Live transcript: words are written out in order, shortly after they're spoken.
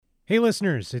Hey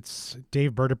listeners, it's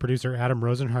Daveberta producer Adam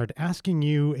Rosenhart asking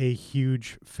you a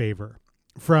huge favor.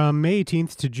 From May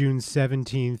 18th to June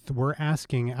 17th, we're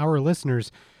asking our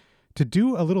listeners to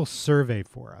do a little survey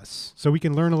for us so we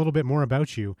can learn a little bit more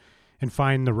about you and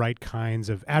find the right kinds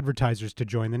of advertisers to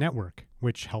join the network,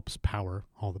 which helps power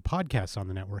all the podcasts on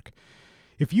the network.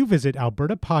 If you visit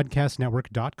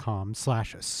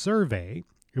albertapodcastnetwork.com/survey,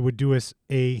 it would do us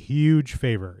a huge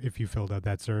favor if you filled out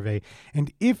that survey.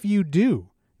 And if you do,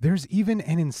 there's even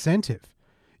an incentive.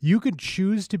 You could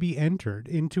choose to be entered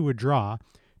into a draw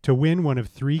to win one of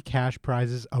 3 cash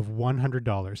prizes of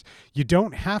 $100. You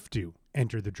don't have to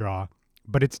enter the draw,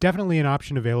 but it's definitely an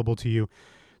option available to you.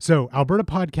 So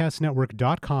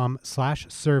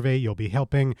albertapodcastnetwork.com/survey. You'll be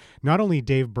helping not only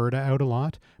Daveberta out a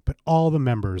lot, but all the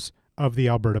members of the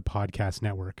Alberta Podcast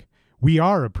Network. We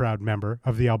are a proud member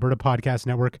of the Alberta Podcast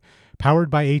Network, powered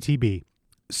by ATB.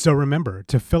 So remember,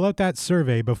 to fill out that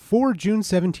survey before June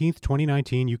 17th,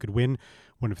 2019, you could win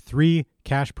one of 3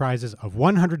 cash prizes of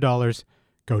 $100.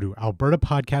 Go to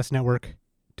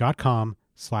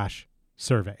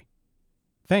albertapodcastnetwork.com/survey.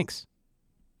 Thanks.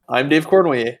 I'm Dave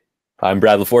Cournoyer. I'm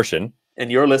Brad Lafortune.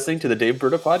 And you're listening to the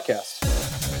Daveberta Podcast.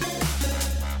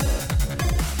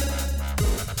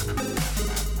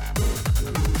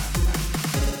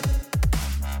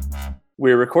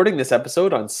 We're recording this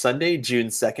episode on Sunday, June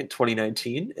 2nd,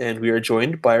 2019, and we are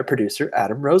joined by our producer,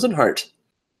 Adam Rosenhart.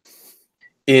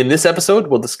 In this episode,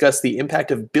 we'll discuss the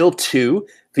impact of Bill 2,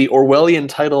 the Orwellian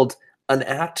titled An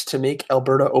Act to Make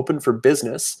Alberta Open for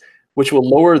Business, which will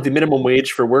lower the minimum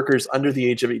wage for workers under the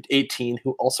age of 18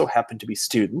 who also happen to be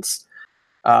students.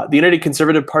 The United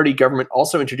Conservative Party government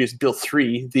also introduced Bill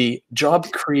 3, the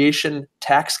Job Creation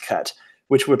Tax Cut,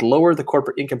 which would lower the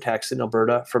corporate income tax in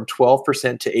Alberta from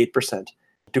 12% to 8%.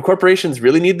 Do corporations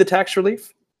really need the tax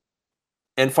relief?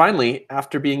 And finally,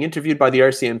 after being interviewed by the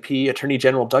RCMP, Attorney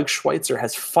General Doug Schweitzer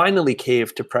has finally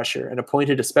caved to pressure and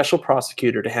appointed a special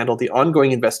prosecutor to handle the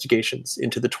ongoing investigations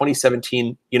into the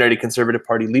 2017 United Conservative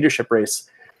Party leadership race.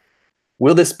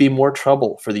 Will this be more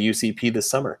trouble for the UCP this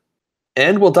summer?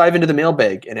 And we'll dive into the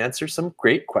mailbag and answer some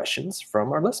great questions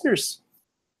from our listeners.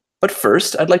 But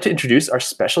first, I'd like to introduce our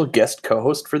special guest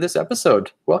co-host for this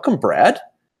episode. Welcome, Brad.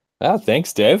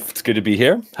 Thanks, Dave. It's good to be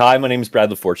here. Hi, my name is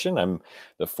Brad Lafortune. I'm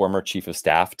the former chief of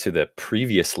staff to the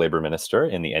previous Labour minister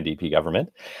in the NDP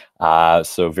government.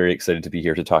 So very excited to be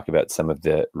here to talk about some of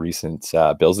the recent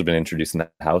bills that have been introduced in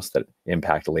the House that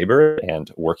impact Labour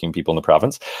and working people in the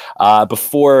province.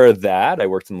 Before that, I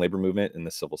worked in the Labour movement in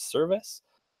the civil service.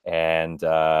 And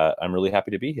I'm really happy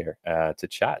to be here to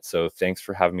chat. So thanks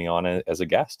for having me on as a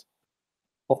guest.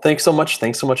 Well, thanks so much.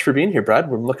 Thanks so much for being here, Brad.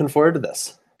 We're looking forward to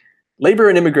this. Labour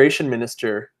and Immigration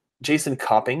Minister Jason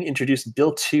Copping introduced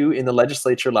Bill 2 in the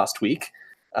legislature last week.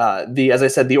 As I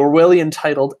said, the Orwellian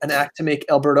titled An Act to Make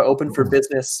Alberta Open for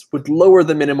Business would lower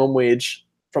the minimum wage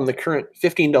from the current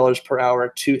 $15 per hour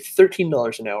to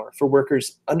 $13 an hour for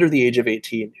workers under the age of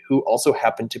 18 who also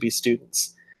happen to be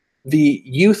students. The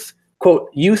youth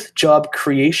job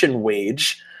creation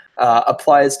wage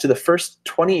applies to the first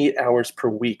 28 hours per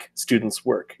week students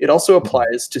work. It also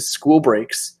applies to school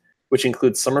breaks, which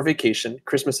includes summer vacation,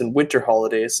 Christmas and winter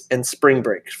holidays, and spring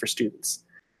breaks for students.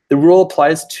 The rule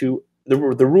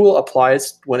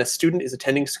applies when a student is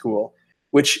attending school,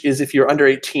 which is, if you're under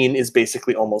 18, is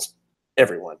basically almost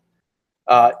everyone.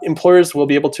 Employers will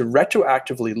be able to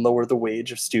retroactively lower the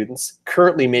wage of students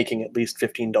currently making at least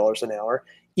 $15 an hour,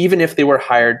 even if they were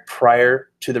hired prior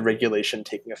to the regulation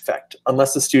taking effect,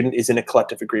 unless the student is in a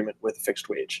collective agreement with a fixed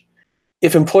wage.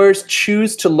 If employers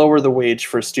choose to lower the wage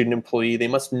for a student employee, they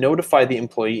must notify the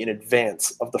employee in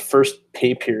advance of the first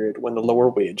pay period when the lower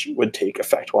wage would take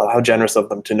effect. Well, how generous of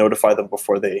them to notify them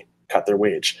before they cut their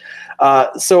wage.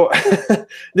 So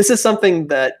this is something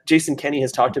that Jason Kenney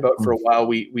has talked about for a while.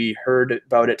 We heard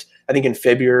about it, I think in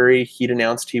February. He'd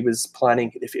announced he was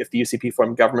planning, if the UCP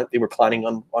formed government, they were planning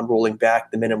on rolling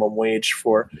back the minimum wage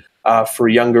for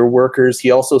younger workers. He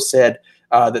also said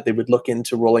that they would look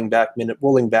into rolling back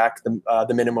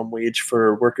the minimum wage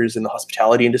for workers in the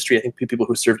hospitality industry. I think people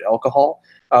who served alcohol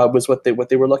was what they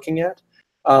were looking at.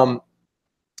 I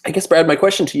guess, Brad, my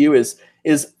question to you is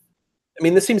I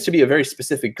mean, this seems to be a very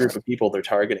specific group of people they're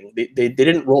targeting. They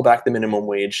didn't roll back the minimum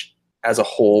wage as a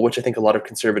whole, which I think a lot of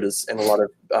conservatives and a lot of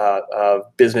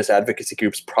business advocacy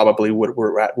groups probably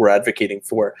were advocating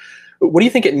for. What do you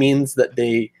think it means that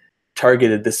they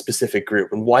targeted this specific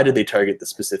group, and why did they target this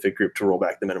specific group to roll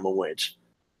back the minimum wage?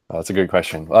 Well, that's a good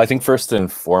question. Well, I think first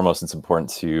and foremost, it's important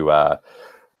to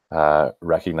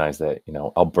recognize that,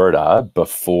 Alberta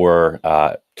before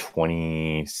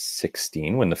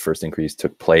 2016, when the first increase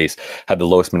took place, had the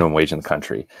lowest minimum wage in the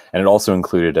country, and it also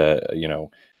included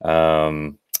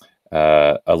a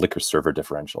liquor server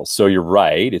differential. So you're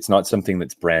right; it's not something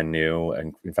that's brand new,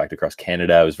 and in fact, across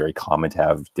Canada, it was very common to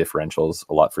have differentials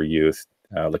a lot for youth,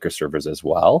 liquor servers as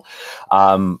well.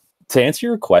 To answer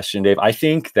your question, Dave, I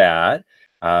think that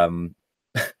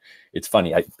it's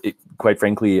funny. Quite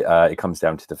frankly, it comes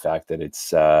down to the fact that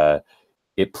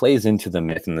it plays into the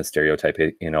myth and the stereotype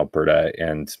in Alberta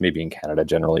and maybe in Canada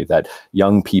generally that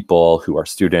young people who are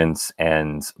students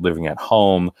and living at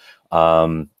home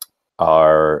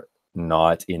are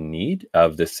not in need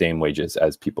of the same wages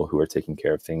as people who are taking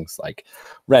care of things like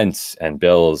rents and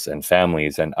bills and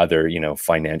families and other,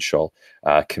 financial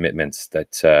commitments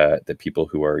that people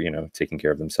who are, taking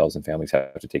care of themselves and families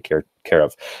have to take care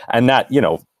of. And that,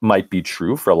 might be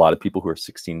true for a lot of people who are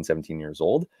 16, 17 years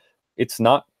old. It's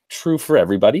not true for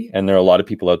everybody. And there are a lot of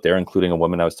people out there, including a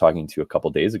woman I was talking to a couple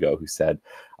of days ago who said,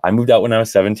 I moved out when I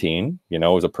was 17, it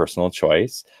was a personal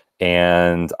choice.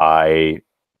 And I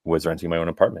was renting my own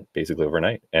apartment basically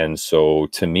overnight. And so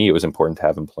to me, it was important to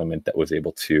have employment that was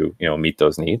able to, meet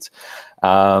those needs.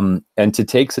 And to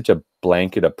take such a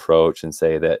blanket approach and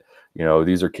say that,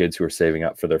 these are kids who are saving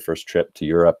up for their first trip to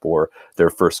Europe or their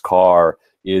first car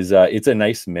is it's a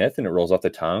nice myth and it rolls off the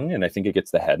tongue. And I think it gets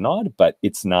the head nod, but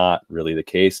it's not really the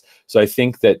case. So I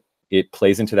think that it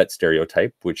plays into that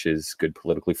stereotype, which is good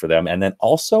politically for them. And then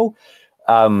also,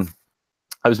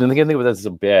 I was thinking about this a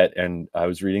bit, and I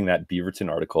was reading that Beaverton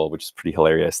article, which is pretty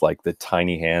hilarious, like the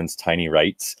Tiny Hands, Tiny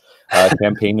Rights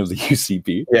campaign of the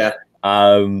UCP. Yeah.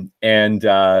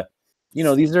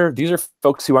 These are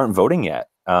folks who aren't voting yet.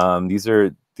 These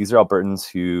are Albertans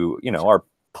who, are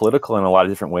political in a lot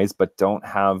of different ways, but don't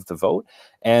have the vote,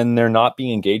 and they're not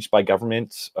being engaged by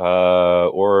government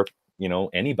or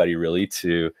anybody really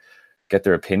to get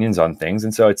their opinions on things.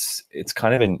 And so it's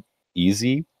kind of an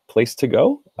easy place to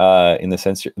go in the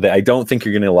sense that I don't think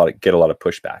you're going to get a lot of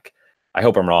pushback. I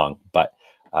hope I'm wrong, but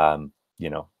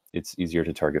it's easier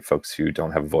to target folks who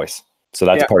don't have a voice. So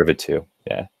that's part of it too.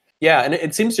 Yeah. Yeah, and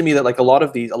it seems to me that like a lot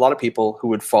of people who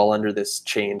would fall under this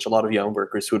change, a lot of young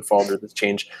workers who would fall under this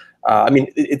change.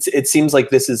 It seems like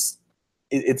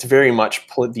it's very much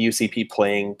the UCP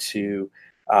playing to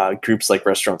groups like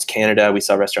Restaurants Canada. We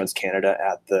saw Restaurants Canada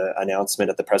at the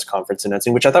announcement, at the press conference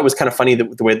announcing, which I thought was kind of funny,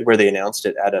 the way where they announced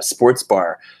it at a sports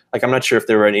bar. Like, I'm not sure if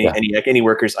there were any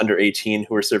workers under 18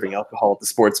 who were serving alcohol at the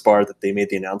sports bar that they made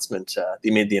the announcement.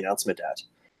 They made the announcement at.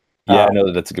 Yeah, I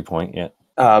know that's a good point. Yeah.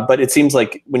 But it seems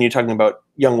like when you're talking about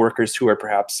young workers who are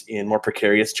perhaps in more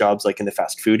precarious jobs, like in the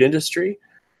fast food industry,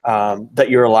 that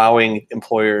you're allowing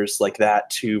employers like that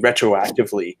to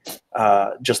retroactively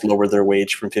just lower their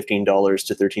wage from $15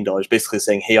 to $13, basically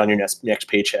saying, hey, on your next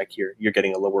paycheck, you're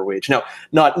getting a lower wage. Now,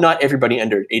 not everybody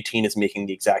under 18 is making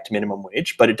the exact minimum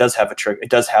wage, but it does have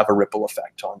a ripple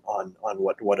effect on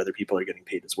what other people are getting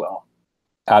paid as well.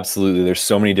 Absolutely. There's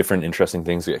so many different interesting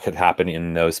things that could happen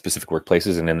in those specific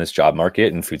workplaces and in this job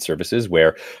market and food services,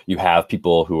 where you have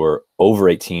people who are over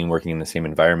 18 working in the same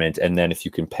environment. And then if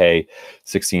you can pay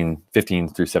 16, 15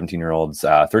 through 17-year-olds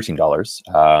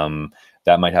 $13,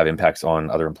 that might have impacts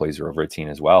on other employees who are over 18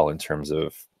 as well in terms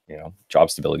of, job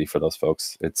stability for those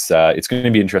folks. It's going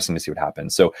to be interesting to see what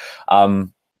happens. So,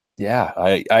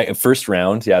 I first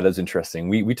round. Yeah, that's interesting.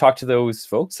 We talked to those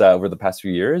folks over the past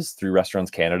few years through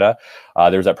Restaurants Canada.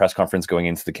 There was that press conference going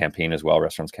into the campaign as well.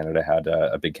 Restaurants Canada had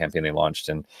a big campaign they launched,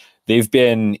 and they've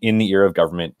been in the ear of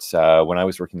government when I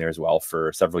was working there as well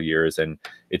for several years. And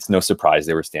it's no surprise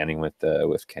they were standing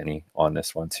with Kenny on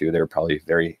this one too. They were probably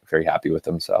very, very happy with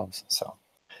themselves. So,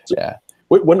 yeah.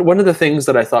 One of the things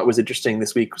that I thought was interesting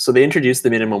this week, so they introduced the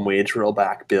minimum wage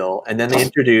rollback bill, and then they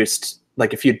introduced,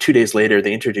 like 2 days later,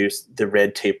 they introduced the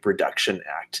Red Tape Reduction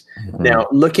Act. Mm-hmm. Now,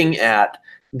 looking at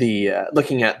the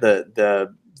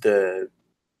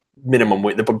minimum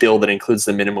wage, the bill that includes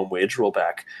the minimum wage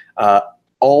rollback,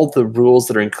 all the rules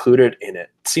that are included in it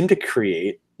seem to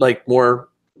create like more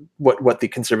what the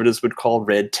conservatives would call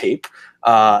red tape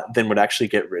than would actually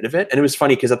get rid of it. And it was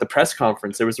funny because at the press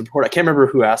conference, there was a reporter, I can't remember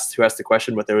who asked the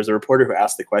question, but there was a reporter who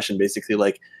asked the question basically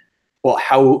like, well,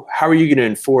 how are you going to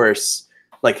enforce,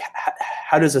 like,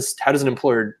 how does an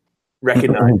employer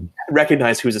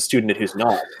recognize who's a student and who's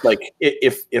not? Like,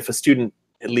 if a student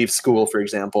leaves school, for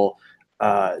example,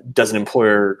 does an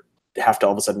employer have to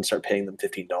all of a sudden start paying them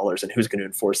 $15, and who's going to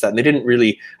enforce that? And they didn't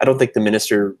really, I don't think the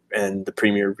minister and the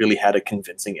premier really had a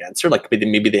convincing answer. Like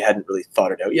maybe they hadn't really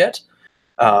thought it out yet.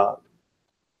 I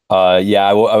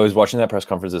was watching that press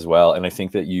conference as well. And I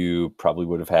think that you probably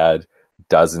would have had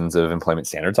dozens of employment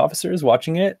standards officers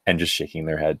watching it and just shaking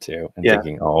their head too and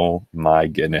thinking, oh my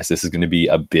goodness, this is going to be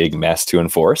a big mess to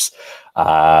enforce,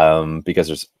 because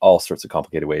there's all sorts of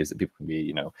complicated ways that people can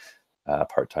be,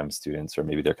 part-time students, or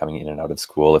maybe they're coming in and out of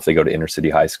school if they go to inner city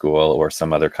high school or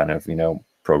some other kind of,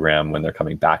 program when they're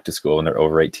coming back to school when they're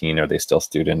over 18. Are they still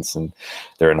students and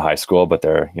they're in high school, but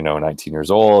they're, 19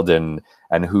 years old, and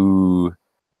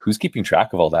who's keeping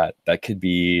track of all that? That could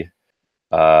be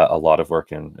a lot of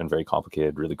work and very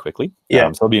complicated really quickly. So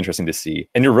it'll be interesting to see.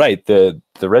 And you're right, the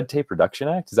Red Tape Reduction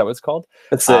Act, is that what it's called?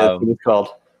 That's what it's called.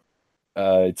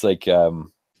 It's like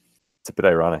it's a bit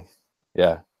ironic.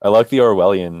 Yeah, I like the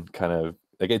Orwellian kind of,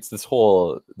 like, it's this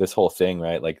whole thing,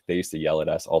 right? Like, they used to yell at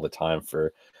us all the time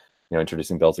for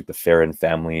introducing bills like the Fair and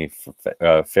Family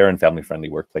Friendly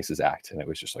Workplaces Act, and it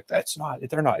was just like, it's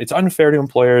unfair to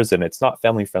employers, and it's not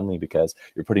family friendly because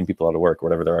you're putting people out of work, or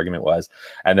whatever their argument was.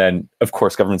 And then, of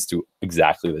course, governments do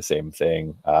exactly the same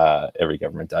thing. Every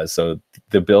government does. So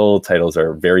the bill titles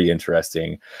are very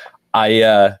interesting.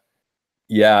 I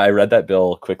read that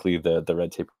bill quickly, the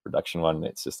red tape reduction one.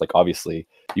 It's just like, obviously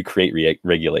you create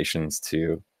regulations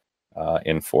to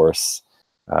enforce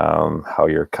how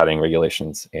you're cutting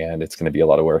regulations, and it's going to be a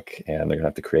lot of work, and they're going to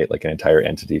have to create like an entire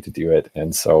entity to do it.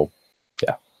 And so,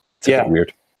 it's a bit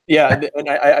weird. Yeah. And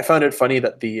I found it funny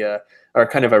that or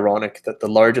kind of ironic that the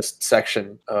largest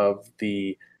section of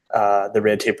the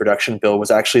red tape reduction bill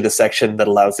was actually the section that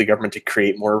allows the government to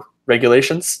create more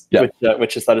regulations,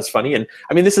 which I thought is funny. And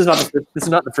I mean, this is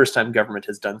not the first time government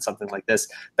has done something like this.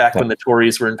 Back when the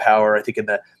Tories were in power, I think in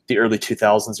the early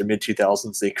 2000s or mid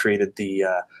 2000s, they created the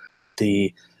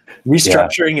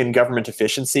Restructuring and Government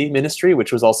Efficiency Ministry,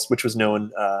 which was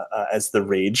known as the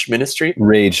Rage Ministry.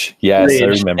 Rage, yes, Rage. I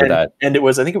remember that. And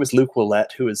I think it was Luc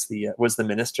Ouellette who was the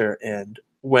minister. And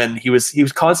when he was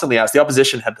constantly asked, the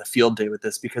opposition had the field day with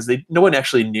this because no one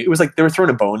actually knew. It was like they were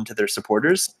throwing a bone to their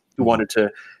supporters who wanted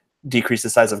to decrease the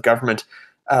size of government,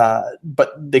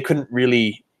 but they couldn't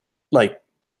really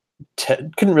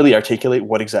articulate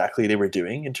what exactly they were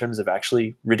doing in terms of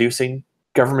actually reducing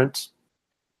government.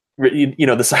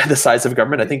 The size of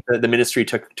government. I think the ministry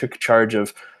took charge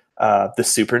of the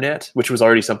Supernet, which was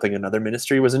already something another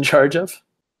ministry was in charge of.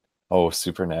 Oh,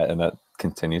 Supernet, and that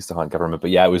continues to haunt government. But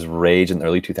yeah, it was Rage in the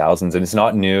early 2000s, and it's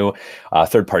not new.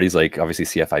 Third parties like obviously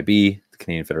CFIB, the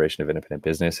Canadian Federation of Independent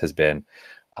Business, has been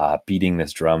beating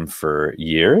this drum for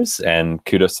years, and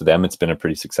kudos to them. It's been a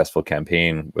pretty successful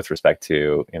campaign with respect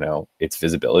to its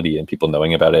visibility and people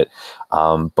knowing about it.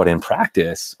 But in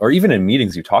practice, or even in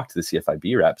meetings, you talk to the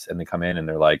CFIB reps and they come in and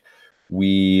they're like,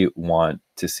 we want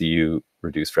to see you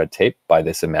reduce red tape by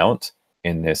this amount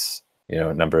in this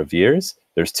number of years.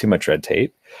 There's too much red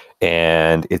tape,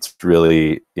 and it's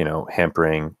really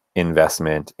hampering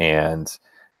investment and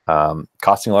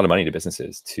costing a lot of money to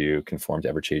businesses to conform to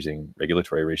ever-changing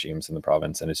regulatory regimes in the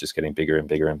province, and it's just getting bigger and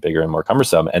bigger and bigger and more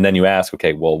cumbersome. And then you ask,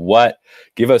 okay, well,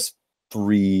 give us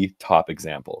 3 top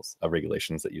examples of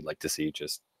regulations that you'd like to see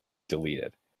just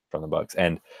deleted from the books.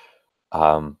 And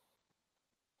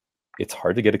it's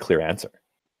hard to get a clear answer.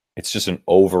 It's just an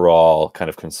overall kind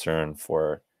of concern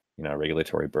for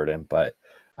regulatory burden, but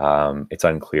it's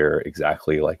unclear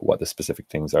exactly like what the specific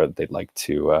things are that they'd like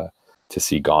to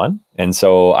see gone. And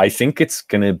so I think it's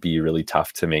going to be really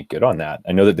tough to make good on that.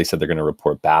 I know that they said they're going to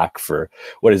report back for,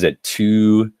 what is it,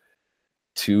 two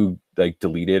like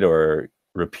deleted or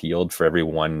repealed for every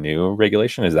one new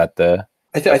regulation? Is that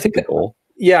I think the goal?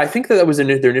 Yeah, I think that was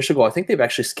their initial goal. I think they've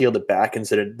actually scaled it back and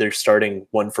said they're starting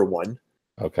one for one.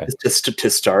 Okay. Just to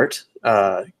start.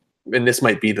 And this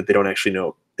might be that they don't actually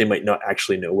know. They might not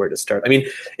actually know where to start. I mean,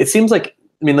 it seems like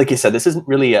like you said, this isn't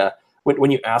really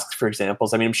when you ask for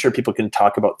examples, I mean, I'm sure people can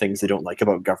talk about things they don't like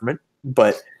about government,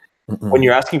 but when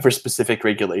you're asking for specific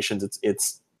regulations,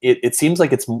 it seems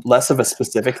like it's less of a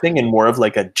specific thing and more of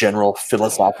like a general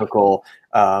philosophical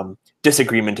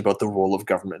disagreement about the role of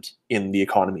government in the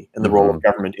economy and the role of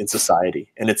government in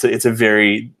society. And it's a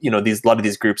very, a lot of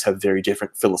these groups have very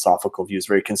different philosophical views,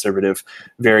 very conservative,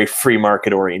 very free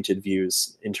market oriented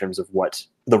views in terms of what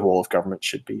the role of government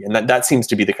should be. And that seems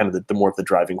to be the kind of the more of the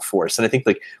driving force. And I think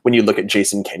like when you look at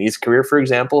Jason Kenney's career, for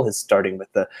example, his starting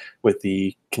with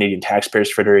the Canadian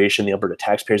Taxpayers Federation, the Alberta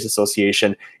Taxpayers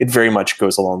Association, it very much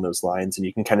goes along those lines. And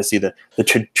you can kind of see the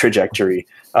trajectory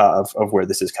of where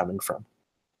this is coming from.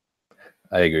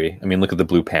 I agree. I mean, look at the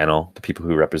blue panel, the people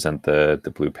who represent the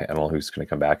blue panel, who's going to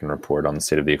come back and report on the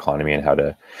state of the economy and how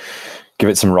to give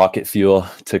it some rocket fuel,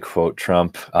 to quote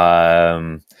Trump.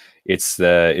 It's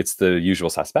the usual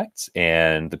suspects,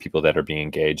 and the people that are being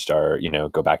engaged are,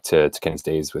 go back to Ken's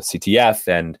days with CTF,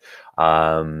 and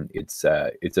it's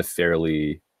a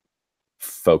fairly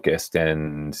focused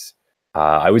and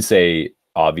I would say,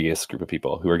 obvious group of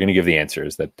people who are going to give the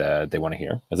answers that they want to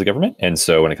hear as a government. And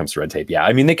so when it comes to red tape, yeah,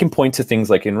 I mean, they can point to things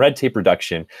like in red tape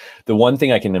reduction. The one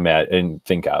thing I can imagine and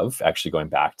think of, actually going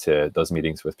back to those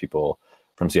meetings with people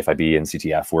from CFIB and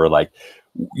CTF, were like,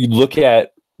 you look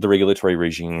at the regulatory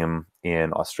regime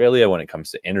in Australia when it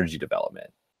comes to energy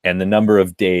development, and the number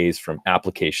of days from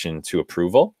application to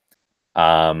approval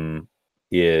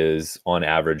is on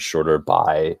average shorter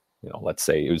by, let's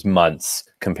say it was months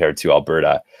compared to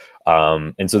Alberta.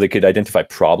 And so they could identify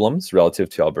problems relative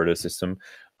to Alberta's system.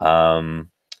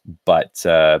 But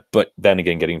then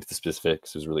again, getting into the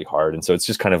specifics is really hard. And so it's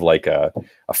just kind of like a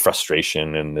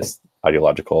frustration and this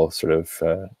ideological sort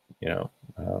of,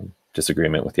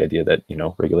 disagreement with the idea that,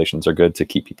 regulations are good to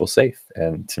keep people safe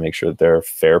and to make sure that there are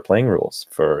fair playing rules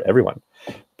for everyone,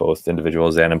 both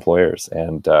individuals and employers.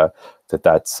 And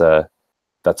that's a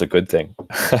good thing,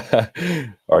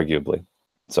 arguably.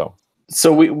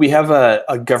 So we have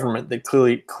a government that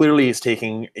clearly is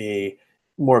taking a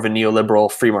more of a neoliberal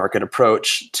free market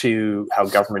approach to how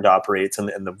government operates and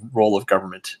the role of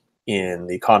government in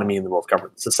the economy and the role of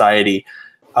government in society.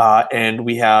 And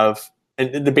we have,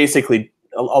 and basically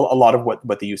a lot of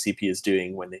what the UCP is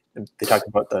doing when they talk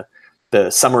about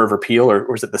the summer of repeal,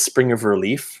 or is it the spring of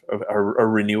relief, or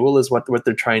renewal is what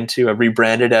they're trying to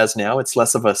rebrand it as now. It's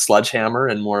less of a sledgehammer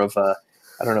and more of a,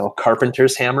 I don't know,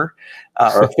 carpenter's hammer,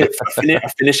 or a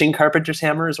finishing carpenter's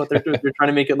hammer is what they're trying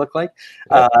to make it look like.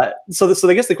 So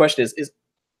I guess the question is,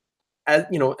 and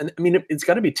I mean, it's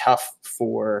got to be tough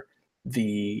for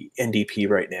the NDP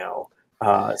right now,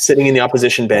 sitting in the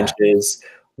opposition benches,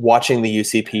 watching the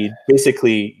UCP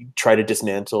basically try to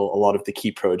dismantle a lot of the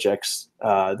key projects,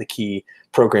 the key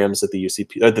programs that the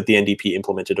NDP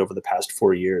implemented over the past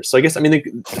 4 years. So I guess, I mean,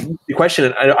 the question,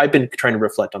 and I've been trying to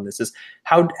reflect on this, is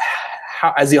how,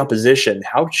 as the opposition,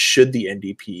 how should the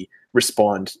NDP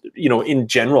respond, in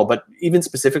general, but even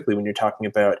specifically when you're talking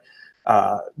about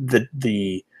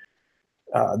the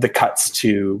cuts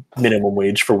to minimum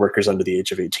wage for workers under the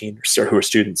age of 18 or who are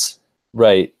students?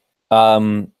 Right.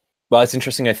 Well, it's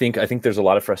interesting. I think there's a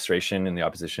lot of frustration in the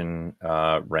opposition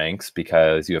ranks,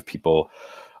 because you have people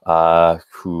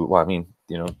who,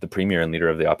 the premier and leader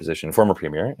of the opposition, former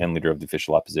premier and leader of the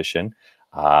official opposition,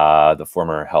 the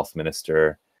former health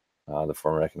minister, the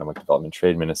former economic development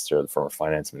trade minister, the former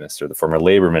finance minister, the former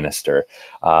labor minister,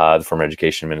 the former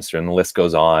education minister, and the list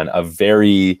goes on. A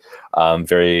very,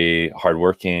 very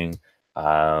hardworking,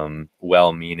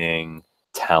 well-meaning,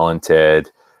 talented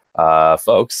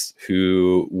folks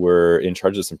who were in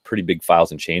charge of some pretty big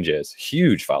files and changes,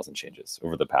 huge files and changes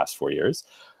over the past 4 years.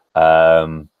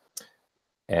 And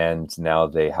now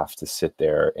they have to sit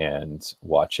there and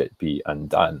watch it be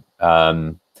undone.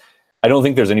 I don't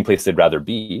think there's any place they'd rather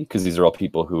be, because these are all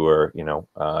people who are,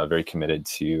 very committed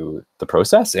to the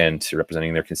process and to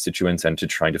representing their constituents and to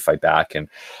trying to fight back and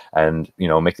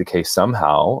make the case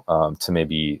somehow to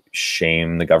maybe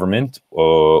shame the government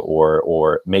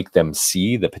or make them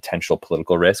see the potential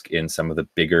political risk in some of the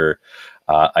bigger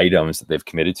items that they've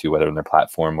committed to, whether in their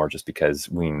platform or just because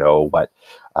we know what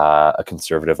a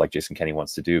conservative like Jason Kenney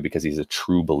wants to do, because he's a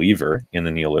true believer in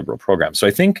the neoliberal program. So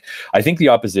I think the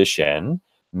opposition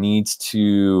needs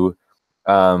to,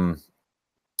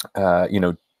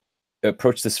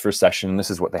 approach this first session. This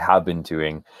is what they have been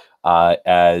doing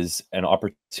as an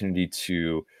opportunity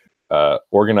to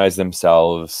organize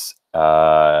themselves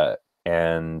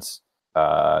and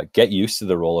get used to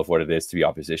the role of what it is to be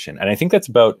opposition. And I think that's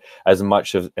about as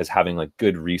much as having like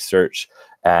good research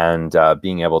and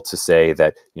being able to say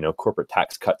that, corporate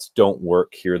tax cuts don't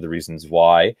work. Here are the reasons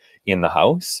why in the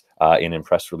House, in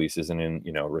press releases and in,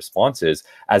 responses,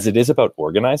 as it is about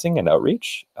organizing and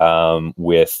outreach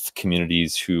with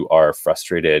communities who are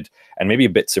frustrated and maybe a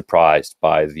bit surprised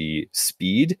by the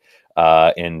speed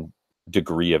and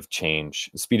degree of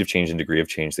change and degree of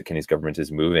change that Kenney's government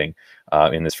is moving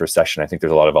in this first session. I think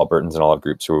there's a lot of Albertans and a lot of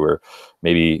groups who were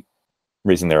maybe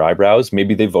raising their eyebrows.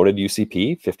 Maybe they voted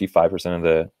UCP, 55%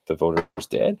 of the voters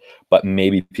did, but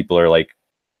maybe people are like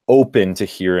open to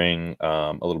hearing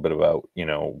a little bit about,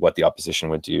 what the opposition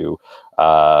would do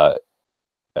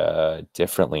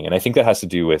differently. And I think that has to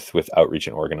do with outreach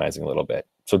and organizing a little bit.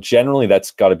 So generally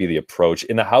that's got to be the approach.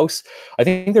 In the House, I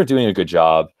think they're doing a good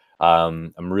job.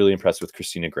 I'm really impressed with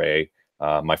Christina Gray,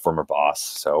 my former boss.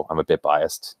 So I'm a bit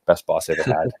biased. Best boss I ever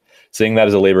had. Saying that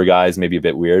as a labor guy is maybe a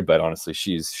bit weird, but honestly,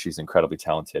 she's incredibly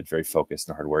talented, very focused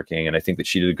and hardworking. And I think that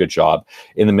she did a good job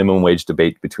in the minimum wage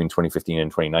debate between 2015 and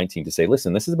 2019 to say,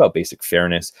 listen, this is about basic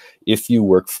fairness. If you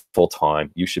work full time,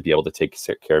 you should be able to take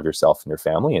care of yourself and your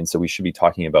family. And so we should be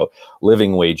talking about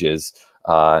living wages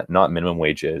not minimum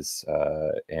wages.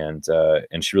 And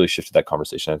she really shifted that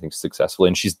conversation, I think, successfully.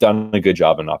 And she's done a good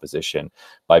job in opposition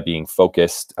by being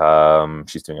focused.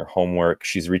 She's doing her homework.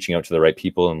 She's reaching out to the right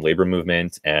people in labor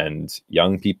movement and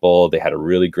young people. They had a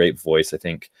really great voice, I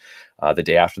think, the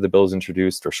day after the bill was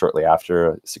introduced, or shortly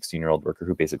after, a 16-year-old worker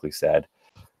who basically said,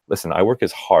 listen, I work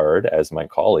as hard as my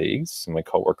colleagues and my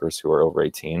coworkers who are over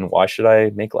 18. Why should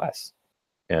I make less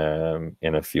in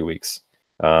a few weeks?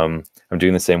 I'm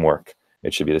doing the same work.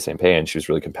 It should be the same pay. And she was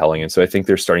really compelling. And so I think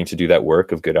they're starting to do that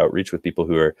work of good outreach with people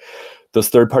who are those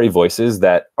third-party voices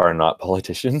that are not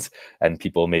politicians, and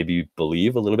people maybe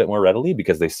believe a little bit more readily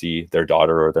because they see their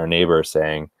daughter or their neighbor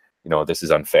saying, this is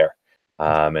unfair.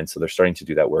 And so they're starting to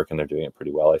do that work, and they're doing it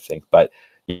pretty well, I think. But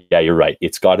yeah, you're right.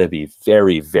 It's got to be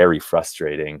very, very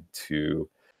frustrating to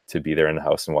be there in the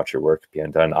House and watch your work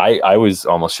being done. I was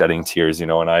almost shedding tears,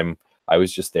 and I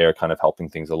was just there kind of helping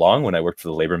things along when I worked for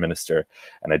the labor minister,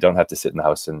 and I don't have to sit in the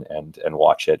House and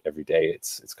watch it every day.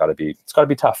 It's got to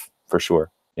be tough for sure.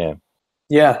 Yeah.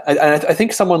 Yeah. I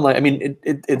think someone like,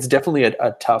 it's definitely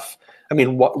a tough,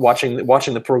 watching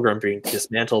the program being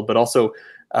dismantled, but also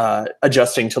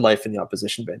adjusting to life in the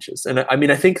opposition benches. And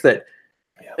I think that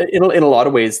in a lot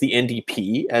of ways, the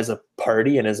NDP as a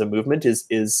party and as a movement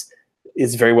is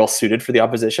very well suited for the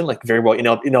opposition, like very well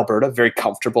in Alberta, very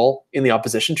comfortable in the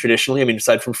opposition traditionally.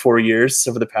 Aside from 4 years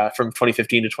over the past, from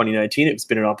 2015 to 2019, it's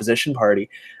been an opposition party.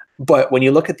 But when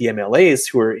you look at the MLAs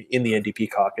who are in the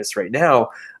NDP caucus right now,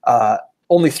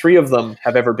 only 3 of them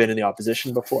have ever been in the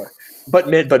opposition before, but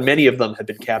many of them have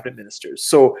been cabinet ministers.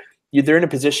 So they're in a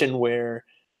position where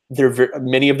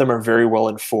many of them are very well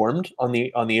informed on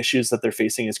the issues that they're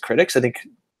facing as critics. I think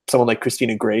someone like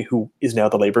Christina Gray, who is now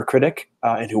the labor critic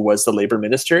and who was the labor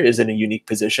minister, is in a unique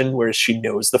position where she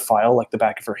knows the file like the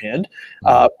back of her hand.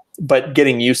 But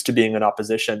getting used to being in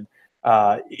opposition,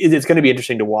 it's going to be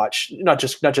interesting to watch. Not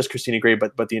just Christina Gray,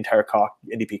 but the entire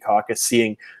NDP caucus,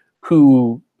 seeing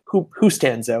who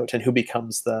stands out and who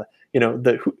becomes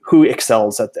who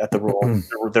excels at the role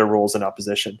their roles in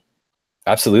opposition.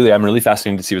 Absolutely. I'm really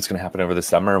fascinated to see what's going to happen over the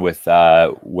summer with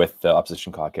the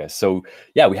opposition caucus. So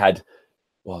yeah,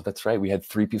 that's right. We had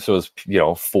 3 people. So it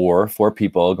was, four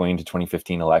people going into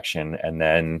 2015 election and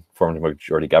then formed a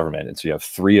majority government. And so you have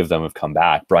 3 of them have come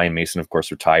back. Brian Mason, of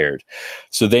course, retired.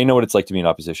 So they know what it's like to be in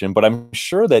opposition. But I'm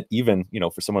sure that even,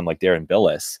 for someone like Darren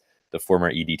Billis, the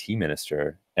former EDT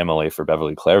minister, MLA for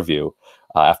Beverly Clairview,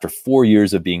 after 4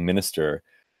 years of being minister,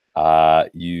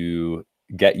 you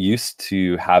get used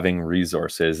to having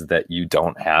resources that you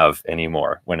don't have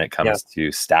anymore when it comes to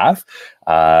staff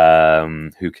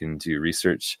who can do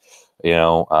research,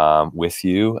 with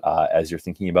you as you're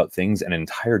thinking about things, an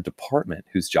entire department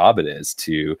whose job it is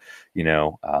to,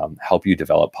 help you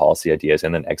develop policy ideas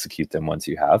and then execute them once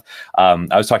you have.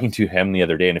 I was talking to him the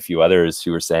other day and a few others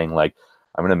who were saying, like,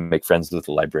 I'm going to make friends with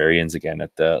the librarians again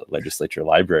at the legislature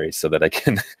library so that I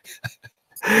can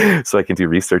do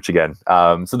research again.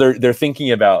 So they're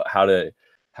thinking about how to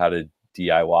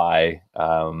DIY,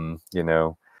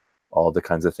 all the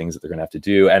kinds of things that they're going to have to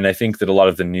do. And I think that a lot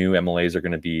of the new MLAs are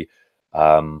going to be,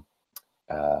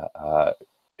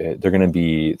 they're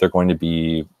going to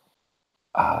be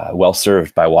well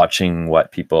served by watching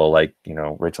what people like,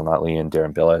 Rachel Notley and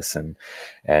Darren Billis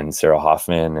and Sarah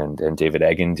Hoffman and David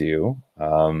Eggen do.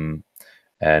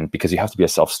 And because you have to be a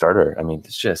self-starter.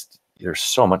 There's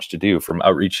so much to do, from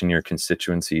outreach in your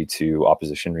constituency to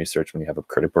opposition research when you have a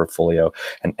critic portfolio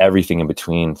and everything in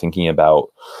between, thinking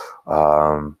about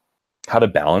how to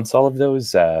balance all of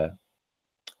those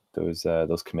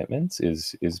commitments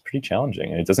is pretty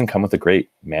challenging. And it doesn't come with a great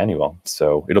manual.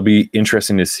 So it'll be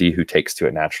interesting to see who takes to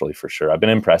it naturally, for sure. I've been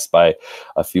impressed by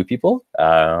a few people.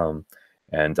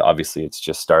 And obviously it's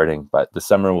just starting, but the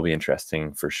summer will be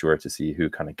interesting for sure to see who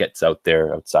kind of gets out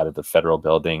there outside of the federal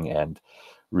building and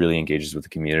really engages with the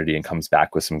community and comes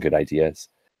back with some good ideas.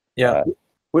 Yeah.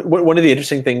 One of the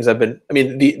interesting things that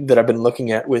I've been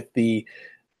looking at with the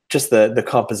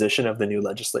composition of the new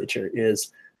legislature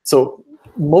is, so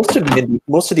most of the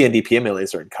NDP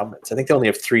MLAs are incumbents. I think they only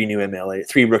have 3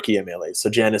 rookie MLAs. So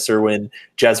Janice Irwin,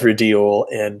 Jasvir Diol,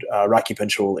 and Rocky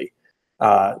Pancholi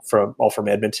from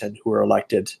Edmonton, who were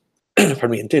elected in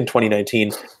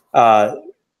 2019.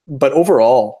 But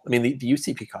overall, the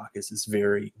UCP caucus is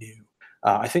very new.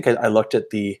 I think I looked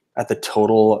at the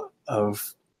total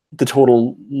of the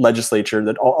total legislature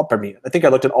I think I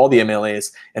looked at all the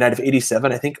MLAs, and out of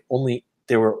 87, I think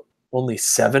there were only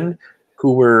 7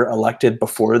 who were elected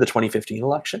before the 2015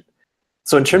 election.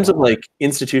 So in terms of like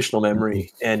institutional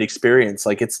memory and experience,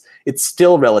 like it's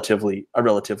still a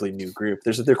relatively new group.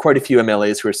 There are quite a few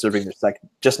MLAs who are serving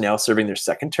just now serving their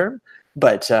second term.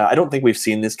 But I don't think we've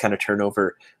seen this kind of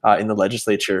turnover in the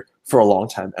legislature for a long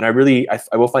time. And I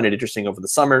will find it interesting over the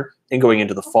summer and going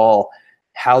into the fall,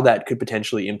 how that could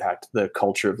potentially impact the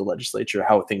culture of the legislature,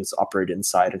 how things operate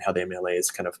inside, and how the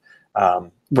MLAs kind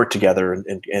of work together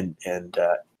and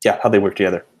how they work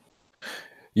together.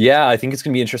 Yeah, I think it's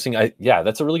going to be interesting.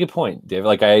 That's a really good point, Dave.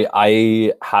 Like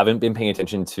I haven't been paying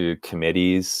attention to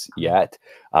committees yet.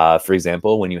 For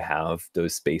example, when you have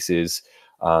those spaces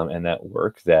and that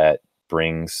work that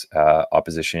brings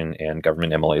opposition and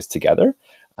government MLAs together,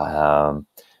 I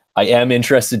am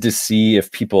interested to see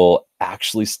if people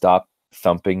actually stop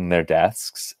thumping their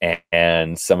desks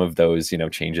and some of those,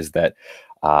 changes that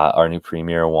our new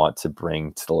premier want to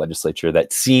bring to the legislature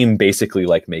that seem basically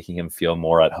like making him feel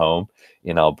more at home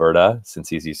in Alberta, since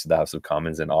he's used to the House of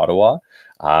Commons in Ottawa.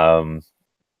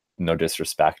 No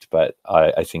disrespect, but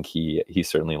I think he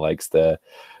certainly likes the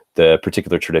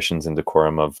particular traditions and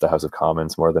decorum of the House of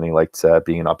Commons more than he liked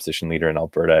being an opposition leader in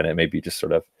Alberta. And it maybe just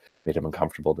sort of made him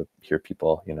uncomfortable to hear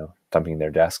people, thumping their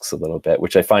desks a little bit,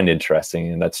 which I find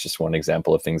interesting. And that's just one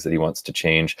example of things that he wants to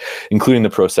change, including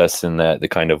the process and the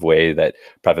kind of way that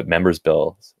private members'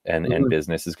 bills and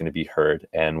business is going to be heard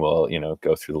and will,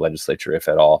 go through the legislature, if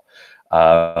at all.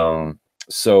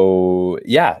 So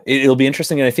yeah, it'll be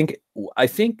interesting. And I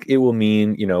think it will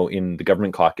mean, in the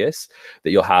government caucus that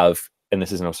you'll have, and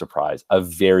this is no surprise, a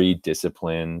very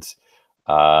disciplined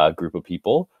group of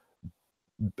people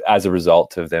as a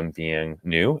result of them being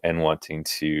new and wanting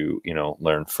to,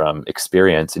 learn from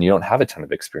experience. And you don't have a ton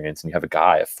of experience, and you have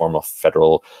a former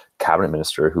federal cabinet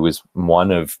minister who is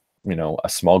one of, a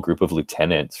small group of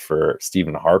lieutenants for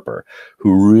Stephen Harper,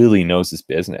 who really knows his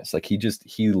business. Like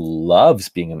he loves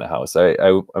being in the House. I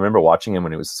remember watching him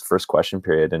when it was his first question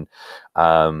period and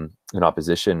in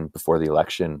opposition before the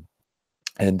election.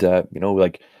 And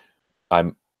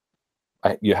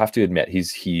you have to admit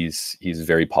he's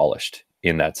very polished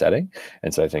in that setting,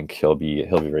 and so I think he'll be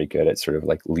very good at sort of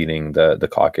like leading the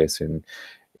caucus in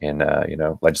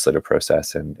legislative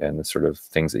process and the sort of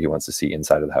things that he wants to see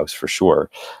inside of the House for sure.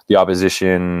 The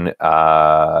opposition,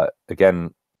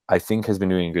 again, I think has been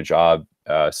doing a good job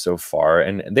so far,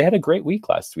 and they had a great week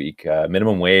last week.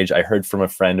 Minimum wage, I heard from a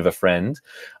friend of a friend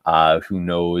who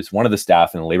knows one of the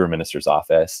staff in the Labour Minister's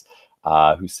office,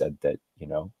 who said that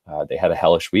they had a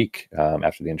hellish week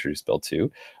after they introduced Bill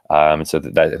 2. And so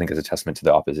that I think is a testament to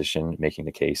the opposition making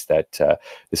the case that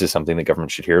this is something that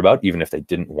government should hear about, even if they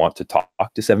didn't want to talk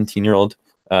to 17-year-old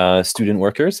student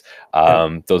workers.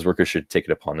 Those workers should take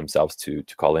it upon themselves to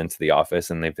call into the office,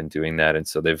 and they've been doing that. And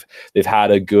so they've had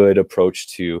a good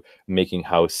approach to making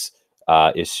House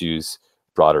issues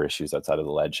broader issues outside of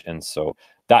the ledge. And so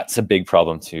that's a big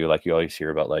problem too. Like you always hear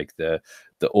about like the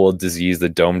old disease, the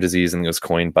dome disease, and it was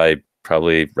coined by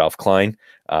probably Ralph Klein,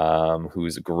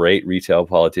 who's a great retail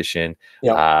politician.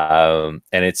 And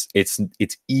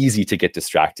it's easy to get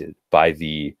distracted by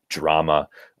the drama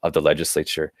of the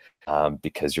legislature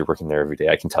because you're working there every day.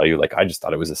 I can tell you, like, I just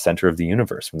thought it was the center of the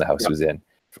universe when the House was in.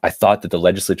 I thought that the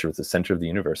legislature was the center of the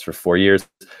universe for 4 years.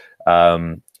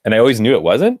 And I always knew it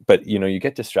wasn't, but you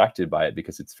get distracted by it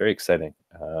because it's very exciting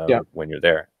when you're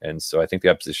there. And so I think the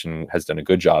opposition has done a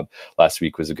good job. Last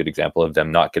week was a good example of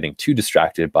them not getting too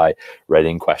distracted by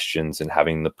writing questions and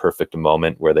having the perfect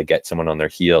moment where they get someone on their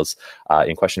heels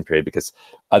in question period. Because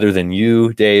other than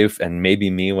you, Dave, and maybe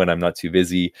me when I'm not too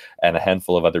busy, and a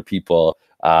handful of other people,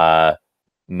 no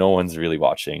one's really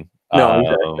watching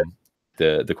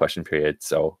the question period.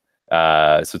 So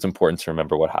it's important to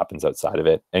remember what happens outside of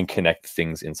it and connect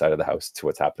things inside of the House to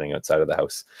what's happening outside of the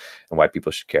House and why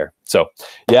people should care. So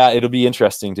yeah, it'll be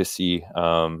interesting to see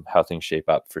how things shape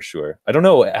up for sure. I don't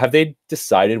know. Have they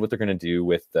decided what they're going to do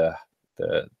with the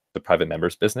private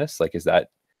members business? Like, is that?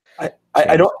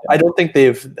 I don't think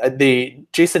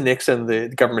Jason Nixon, the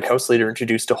government House leader,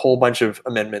 introduced a whole bunch of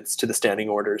amendments to the standing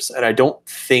orders, and I don't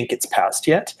think it's passed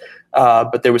yet.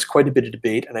 But there was quite a bit of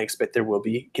debate, and I expect there will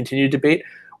be continued debate.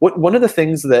 One of the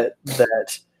things that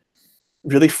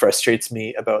really frustrates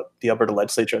me about the Alberta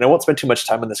legislature, and I won't spend too much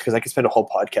time on this because I could spend a whole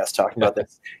podcast talking about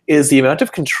this, is the amount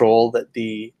of control that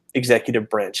the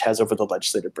executive branch has over the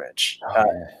legislative branch.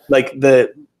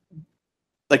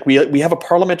 We have a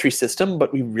parliamentary system,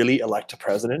 but we really elect a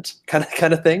president,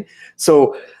 kind of thing.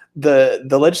 So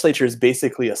the legislature is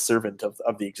basically a servant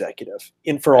of the executive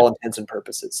for all intents and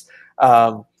purposes.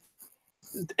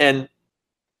 And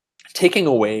taking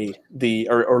away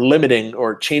or limiting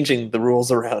or changing the rules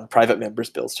around private members'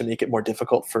 bills to make it more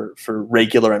difficult for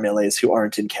regular MLAs who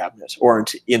aren't in cabinet or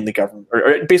aren't in the government,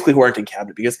 or basically who aren't in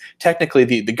cabinet, because technically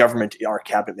the government are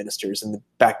cabinet ministers and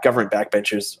the government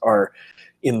backbenchers are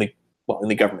in the in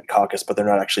the government caucus, but they're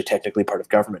not actually technically part of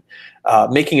government.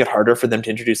 Making it harder for them to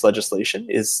introduce legislation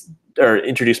or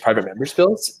introduce private members'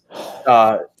 bills,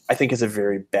 I think is a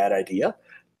very bad idea.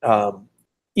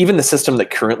 Even the system that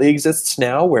currently exists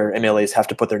now, where MLAs have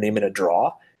to put their name in a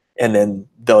draw, and then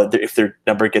if their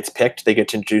number gets picked, they get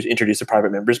to introduce a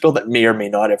private members' bill that may or may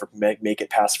not ever make it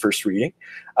past first reading.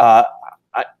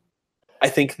 I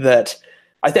think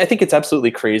it's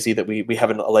absolutely crazy that we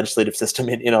have a legislative system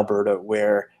in Alberta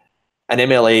where an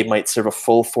MLA might serve a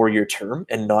full 4-year term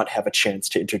and not have a chance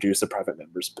to introduce a private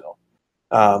members' bill.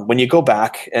 When you go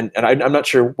back, and I'm not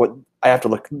sure what, I have to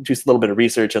do a little bit of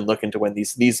research and look into when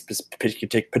these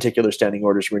particular standing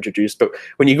orders were introduced. But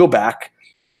when you go back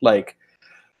like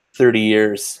 30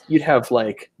 years, you'd have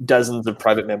like dozens of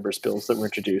private members' bills that were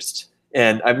introduced.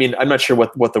 And I mean, I'm not sure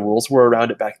what the rules were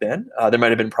around it back then. There might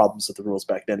have been problems with the rules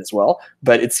back then as well,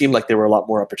 but it seemed like there were a lot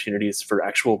more opportunities for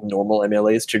actual normal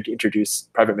MLAs to introduce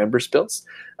private members' bills.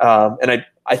 And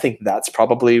I think that's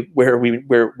probably where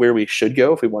we should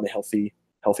go if we want a healthy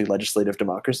legislative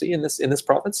democracy in this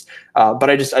province. But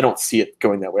I don't see it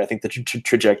going that way. I think the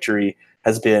trajectory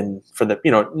has been for the,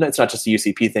 it's not just a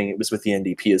UCP thing. It was with the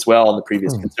NDP as well. And the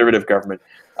previous Conservative government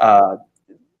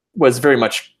was very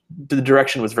much, the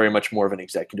direction was very much more of an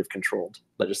executive controlled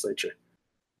legislature.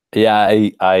 Yeah,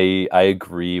 I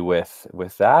agree with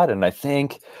that. And I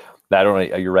think that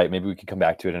you're right. Maybe we could come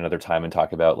back to it another time and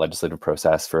talk about legislative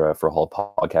process for a whole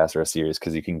podcast or a series,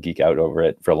 because you can geek out over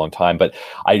it for a long time. But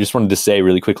I just wanted to say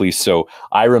really quickly. So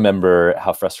I remember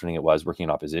how frustrating it was working in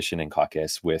opposition in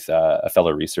caucus with a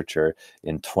fellow researcher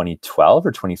in 2012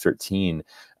 or 2013.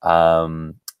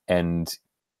 And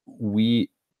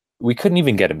we couldn't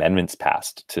even get amendments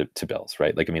passed to bills,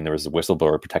 right? Like, I mean, there was a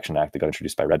Whistleblower Protection Act that got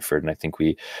introduced by Redford, and I think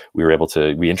we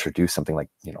introduced something like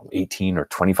 18 or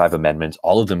 25 amendments.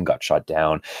 All of them got shot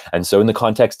down. And so in the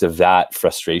context of that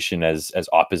frustration as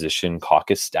opposition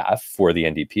caucus staff for the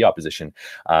NDP opposition,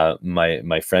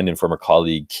 my friend and former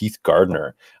colleague Keith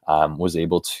Gardner was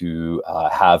able to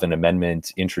have an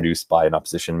amendment introduced by an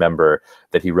opposition member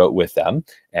that he wrote with them,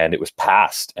 and it was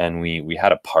passed. And we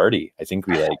had a party. I think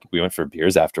we went for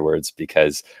beers afterwards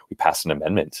because we passed an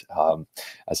amendment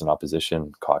as an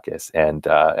opposition caucus, and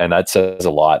that says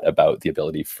a lot about the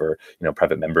ability for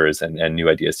private members and new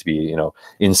ideas to be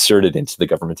inserted into the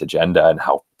government agenda, and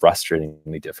how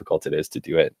frustratingly difficult it is to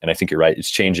do it. And I think you're right; it's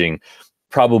changing.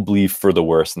 Probably for the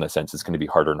worse, in the sense it's going to be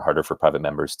harder and harder for private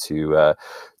members to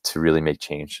really make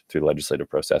change through the legislative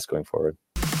process going forward.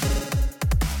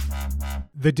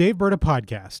 The Daveberta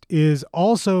Podcast is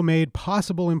also made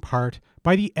possible in part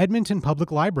by the Edmonton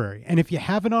Public Library. And if you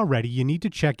haven't already, you need to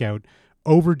check out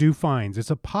Overdue Fines.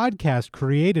 It's a podcast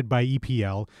created by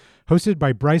EPL, hosted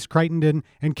by Bryce Crichtenden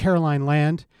and Caroline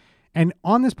Land. And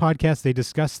on this podcast, they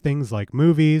discuss things like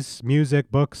movies, music,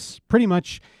 books, pretty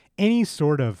much any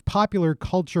sort of popular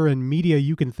culture and media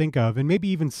you can think of, and maybe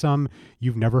even some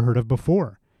you've never heard of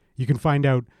before. You can find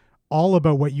out all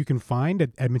about what you can find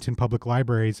at Edmonton Public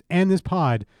Libraries, and this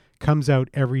pod comes out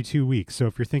every 2 weeks. So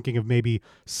if you're thinking of maybe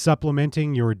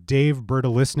supplementing your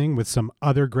Daveberta listening with some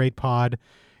other great pod,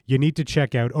 you need to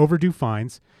check out Overdue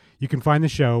Fines. You can find the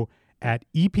show at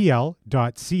epl.ca/podcast,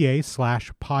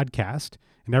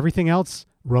 and everything else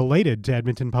related to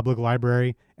Edmonton Public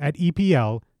Library at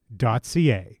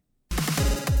epl.ca.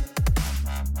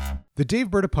 The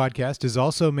Daveberta Podcast is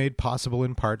also made possible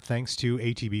in part thanks to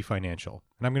ATB Financial.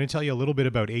 And I'm going to tell you a little bit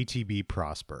about ATB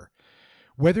Prosper.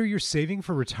 Whether you're saving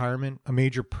for retirement, a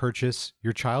major purchase,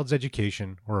 your child's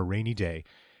education, or a rainy day,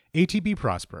 ATB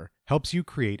Prosper helps you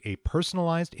create a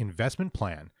personalized investment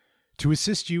plan to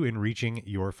assist you in reaching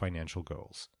your financial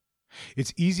goals.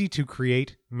 It's easy to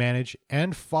create, manage,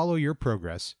 and follow your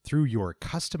progress through your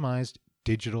customized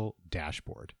digital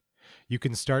dashboard. You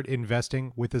can start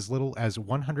investing with as little as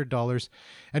 $100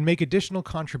 and make additional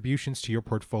contributions to your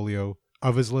portfolio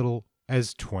of as little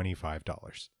as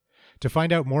 $25. To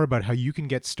find out more about how you can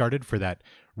get started for that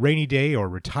rainy day or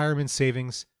retirement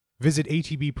savings, visit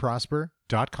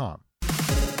atbprosper.com.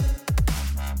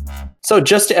 So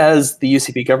just as the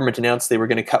UCP government announced they were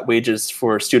going to cut wages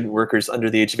for student workers under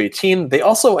the age of 18, they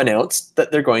also announced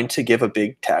that they're going to give a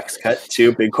big tax cut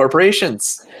to big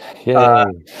corporations.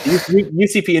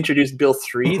 UCP introduced Bill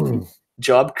 3, the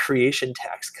Job Creation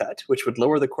Tax Cut, which would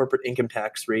lower the corporate income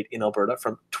tax rate in Alberta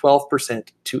from 12%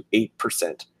 to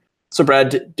 8%. So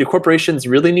Brad, do corporations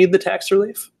really need the tax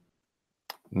relief?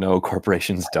 No,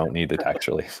 corporations don't need the tax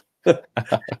relief.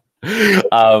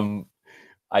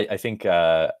 I think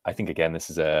again, this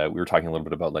is we were talking a little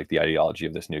bit about like the ideology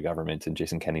of this new government, and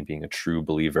Jason Kenney being a true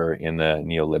believer in the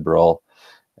neoliberal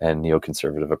and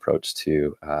neoconservative approach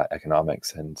to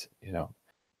economics. And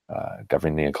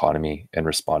governing the economy and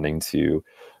responding to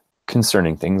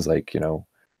concerning things like,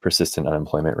 persistent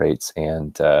unemployment rates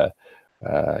and,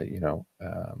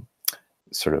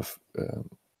 sort of,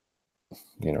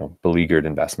 beleaguered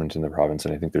investment in the province.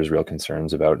 And I think there's real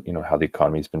concerns about, how the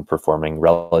economy's been performing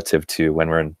relative to when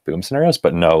we're in boom scenarios.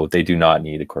 But no, they do not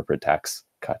need a corporate tax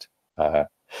cut.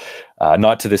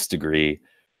 Not to this degree.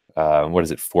 What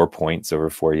is it? 4 points over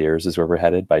 4 years is where we're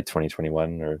headed by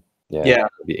 2021, or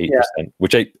maybe 8%,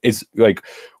 which is like,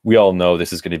 we all know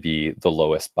this is going to be the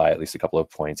lowest by at least a couple of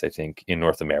points, I think, in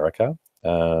North America.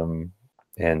 And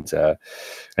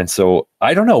so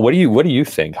I don't know. What do you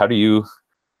think? How do you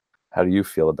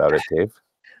feel about it, Dave?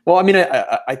 Well, I mean,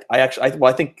 I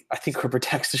think corporate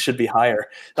taxes should be higher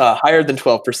than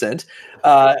 12%.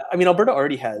 I mean, Alberta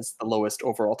already has the lowest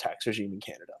overall tax regime in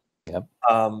Canada. Yep.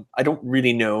 I don't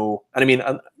really know. And I mean,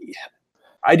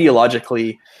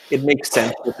 ideologically, it makes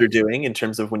sense what they're doing in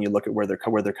terms of when you look at where they're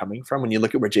coming from. When you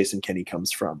look at where Jason Kenney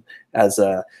comes from, as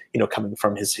coming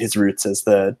from his roots as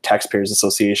the Taxpayers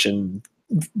Association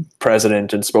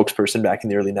president and spokesperson back in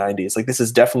the early 90s. Like, this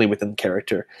is definitely within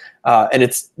character, and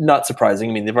it's not surprising.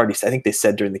 I mean, I think they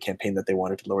said during the campaign that they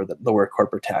wanted to lower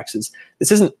corporate taxes.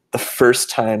 This isn't the first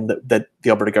time that the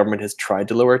Alberta government has tried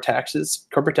to lower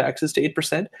corporate taxes to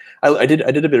 8%. I did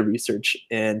a bit of research,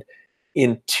 and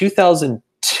in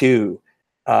 2002,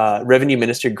 Revenue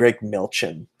Minister Greg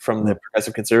Milchin from the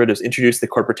Progressive Conservatives introduced the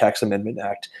Corporate Tax Amendment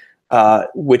Act,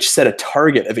 which set a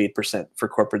target of 8% for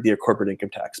corporate income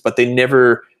tax, but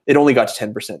it only got to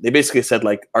 10%. They basically said,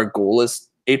 like, our goal is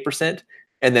 8%,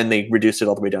 and then they reduced it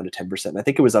all the way down to 10%. I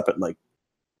think it was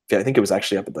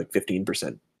actually up at like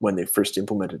 15% when they first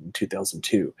implemented in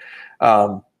 2002.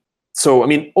 So I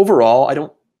mean,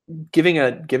 overall, giving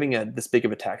this big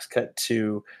of a tax cut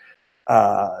to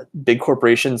big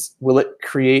corporations, will it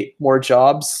create more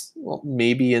jobs? Well,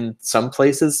 maybe in some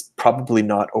places, probably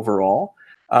not overall.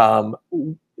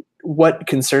 What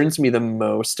concerns me the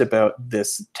most about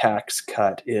this tax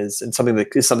cut is something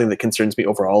that concerns me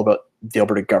overall about the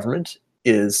Alberta government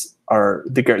is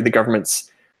the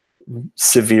government's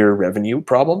severe revenue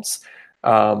problems.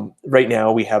 Right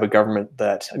now, we have a government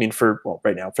that, I mean, for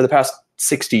the past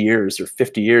 60 years or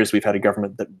 50 years, we've had a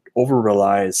government that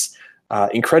over-relies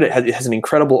has an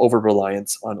incredible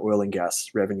over-reliance on oil and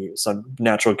gas revenues, on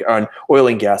oil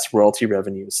and gas royalty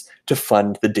revenues to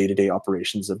fund the day-to-day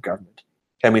operations of government.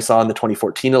 And we saw in the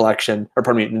 2014 election,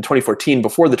 in 2014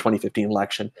 before the 2015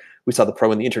 election, we saw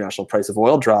when the international price of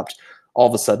oil dropped, all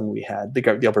of a sudden we had the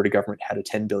Alberta government had a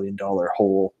 $10 billion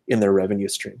hole in their revenue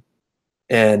stream.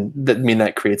 And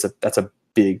that's a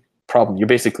big problem.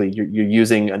 You're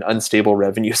using an unstable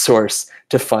revenue source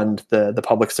to fund the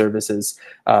public services,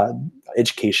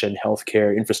 education,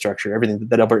 healthcare, infrastructure, everything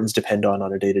that Albertans depend on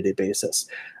a day-to-day basis.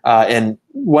 And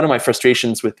one of my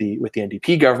frustrations with the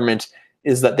NDP government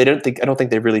is that I don't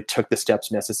think they really took the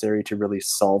steps necessary to really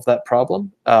solve that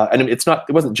problem. And it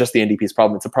wasn't just the NDP's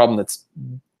problem. It's a problem that's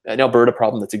an Alberta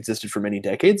problem that's existed for many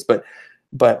decades, but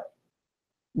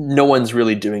no one's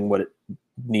really doing what it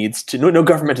needs to. No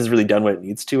government has really done what it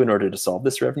needs to in order to solve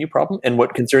this revenue problem. And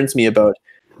what concerns me about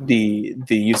the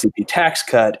UCP tax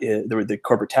cut, the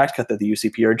corporate tax cut that the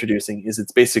UCP are introducing, is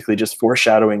it's basically just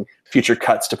foreshadowing future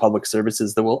cuts to public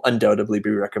services that will undoubtedly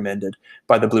be recommended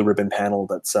by the Blue Ribbon panel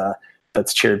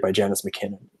that's chaired by Janice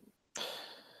McKinnon.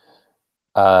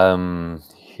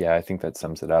 Yeah, I think that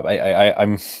sums it up.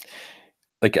 I'm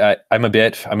a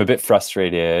bit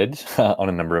frustrated on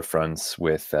a number of fronts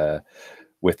with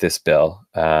this bill,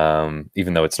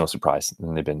 even though it's no surprise.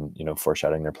 And they've been,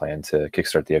 foreshadowing their plan to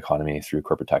kickstart the economy through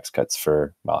corporate tax cuts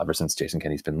ever since Jason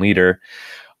Kenney's been leader.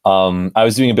 I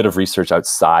was doing a bit of research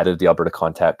outside of the Alberta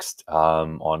context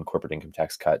on corporate income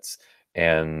tax cuts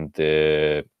and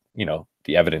the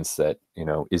evidence that,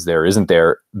 is there, isn't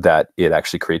there, that it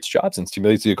actually creates jobs and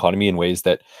stimulates the economy in ways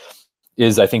that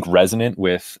is, I think, resonant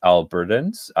with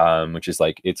Albertans, which is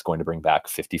like, it's going to bring back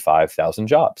 55,000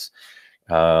 jobs.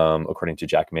 According to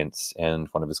Jack Mintz and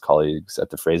one of his colleagues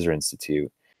at the Fraser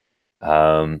Institute.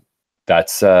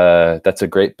 That's a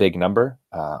great big number.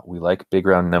 We like big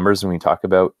round numbers when we talk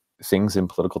about things in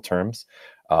political terms.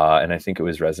 And I think it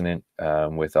was resonant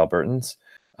with Albertans.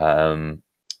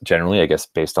 Generally, I guess,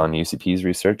 based on UCP's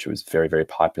research, it was very, very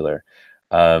popular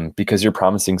because you're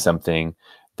promising something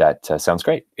that sounds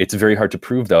great. It's very hard to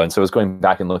prove, though. And so I was going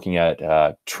back and looking at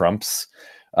Trump's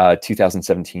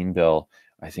 2017 bill.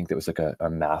 I think that was like a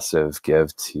massive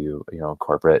give to,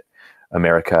 corporate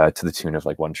America to the tune of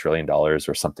like $1 trillion or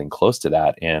something close to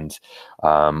that. And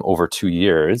over 2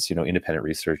 years, independent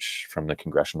research from the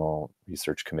Congressional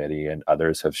Research Committee and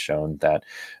others have shown that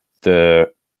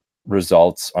the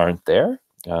results aren't there.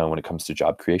 when it comes to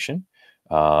job creation,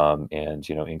 and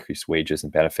increased wages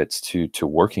and benefits to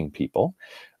working people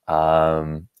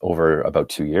over about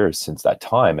 2 years since that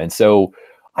time. And so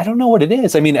I don't know what it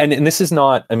is. I mean, and this is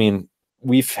not, I mean,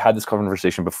 we've had this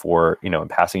conversation before, in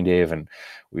passing, Dave, and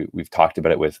we've talked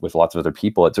about it with lots of other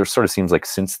people. It just sort of seems like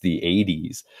since the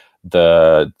 80s,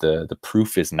 the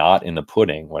proof is not in the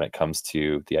pudding when it comes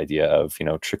to the idea of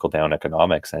trickle down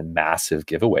economics and massive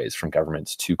giveaways from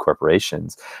governments to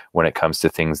corporations when it comes to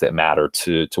things that matter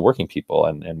to working people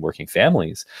and working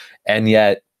families. And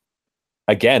yet,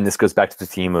 again, this goes back to the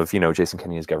theme of Jason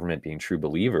Kenney's government being true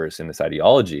believers in this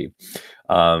ideology.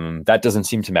 That doesn't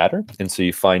seem to matter, and so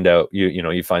you find out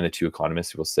you find the two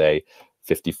economists who will say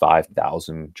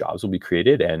 55,000 jobs will be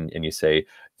created, and you say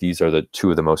these are the two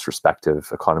of the most respected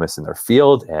economists in their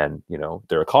field, and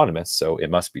they're economists, so it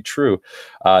must be true.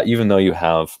 Even though you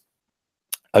have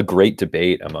a great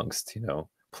debate amongst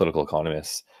political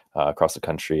economists across the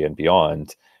country and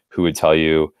beyond, who would tell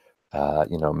you,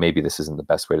 maybe this isn't the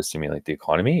best way to stimulate the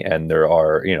economy, and there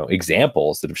are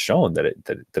examples that have shown that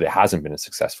it hasn't been as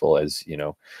successful as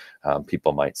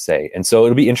people might say. And so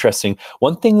it'll be interesting.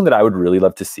 One thing that I would really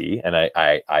love to see, and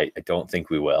I don't think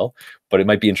we will, but it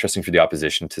might be interesting for the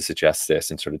opposition to suggest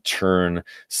this and sort of turn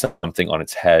something on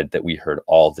its head that we heard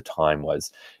all the time,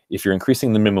 was if you're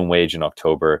increasing the minimum wage in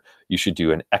October, you should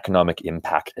do an economic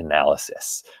impact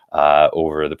analysis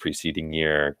over the preceding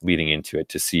year leading into it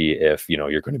to see if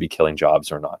you're going to be killing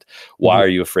jobs or not. Why are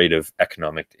you afraid of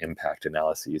economic impact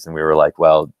analyses? And we were like,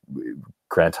 well,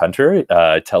 Grant Hunter,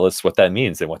 tell us what that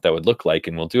means and what that would look like,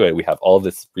 and we'll do it. We have all of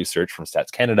this research from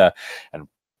Stats Canada and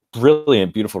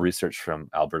brilliant, beautiful research from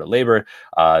Alberta Labor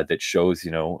that shows,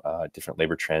 different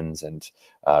labor trends. And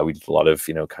we did a lot of,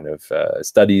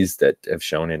 studies that have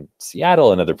shown in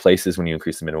Seattle and other places, when you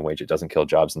increase the minimum wage, it doesn't kill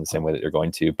jobs in the same way that you're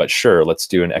going to. But sure, let's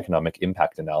do an economic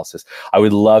impact analysis. I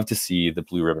would love to see the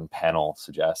Blue Ribbon panel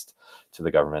suggest to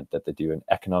the government that they do an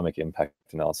economic impact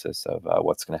analysis of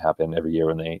what's going to happen every year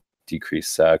when they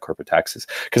decrease corporate taxes.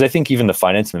 Because I think even the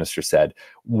finance minister said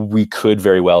we could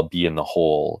very well be in the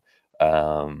hole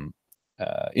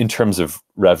in terms of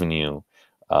revenue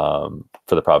for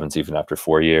the province, even after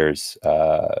 4 years,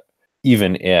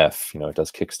 even if it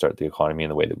does kickstart the economy in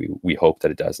the way that we hope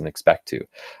that it does and expect to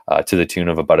the tune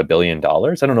of about $1 billion.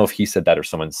 I don't know if he said that or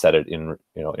someone said it in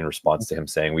response to him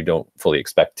saying we don't fully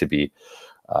expect to be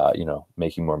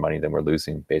making more money than we're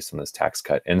losing based on this tax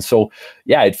cut. And so,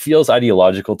 yeah, it feels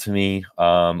ideological to me.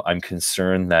 I'm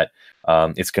concerned that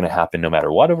it's going to happen no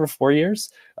matter what over 4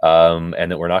 years,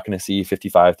 and that we're not going to see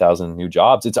 55,000 new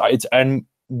jobs. And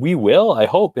we will, I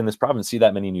hope, in this province see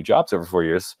that many new jobs over 4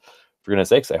 years. For goodness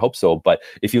sakes, I hope so. But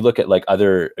if you look at like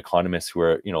other economists who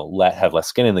are have less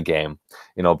skin in the game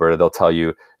in Alberta, they'll tell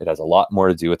you it has a lot more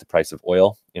to do with the price of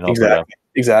oil in Alberta,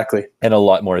 exactly, and a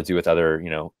lot more to do with other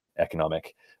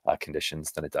economic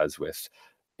conditions than it does with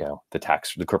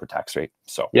the corporate tax rate.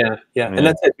 So yeah. And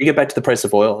that's it. We get back to the price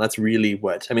of oil. That's really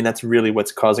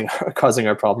what's causing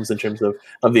our problems in terms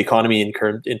of the economy, in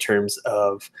terms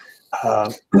of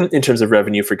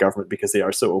revenue for government, because they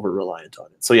are so over reliant on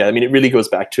it. So yeah, I mean, it really goes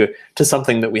back to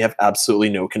something that we have absolutely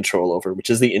no control over, which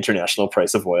is the international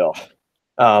price of oil.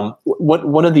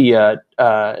 One of the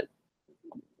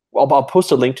I'll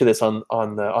post a link to this on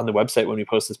the website when we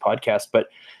post this podcast, but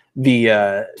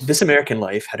the This American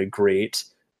Life had a great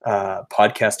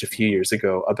podcast a few years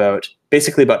ago about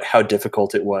how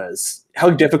difficult it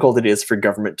is for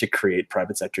government to create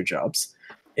private sector jobs.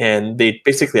 And they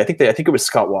basically, I think it was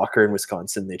Scott Walker in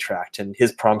Wisconsin they tracked, and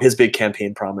his big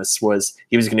campaign promise was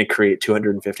he was going to create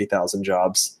 250,000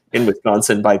 jobs in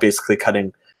Wisconsin by basically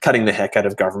cutting the heck out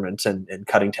of government and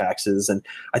cutting taxes. And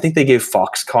I think they gave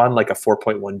Foxconn like a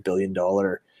 $4.1 billion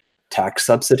tax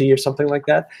subsidy or something like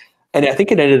that. And I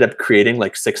think it ended up creating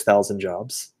like 6,000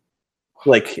 jobs.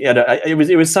 Like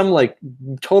it was some like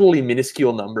totally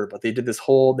minuscule number, but they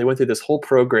went through this whole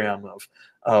program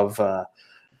of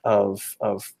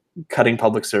cutting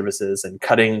public services and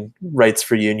cutting rights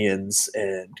for unions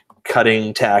and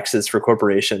cutting taxes for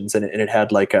corporations, and it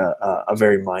had like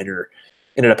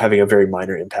ended up having a very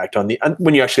minor impact on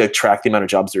when you actually track the amount of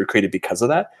jobs that were created because of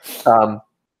that.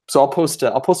 So I'll post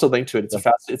a link to it.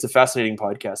 It's a fascinating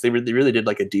podcast. They really did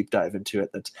like a deep dive into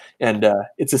it. And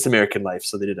it's This American Life.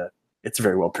 So it's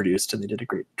very well produced, and they did a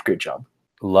great job.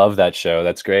 Love that show.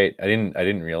 That's great. I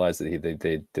didn't realize that they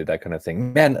did that kind of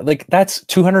thing. Man, like that's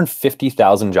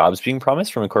 250,000 jobs being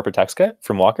promised from a corporate tax cut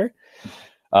from Walker.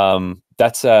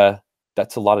 That's a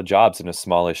lot of jobs in a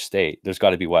smallish state. There's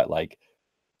got to be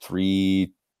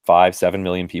 3, 5, 7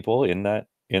 million people in that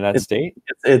in that state?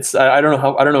 I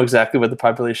don't know exactly what the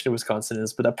population of Wisconsin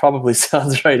is, but that probably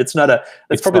sounds right. It's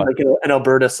probably like an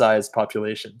Alberta sized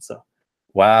population. So.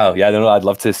 Wow. Yeah, no, I'd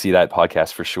love to see that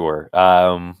podcast for sure.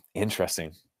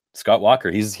 Interesting. Scott Walker,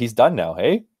 he's done now,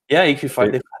 hey? Yeah, you can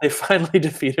find they finally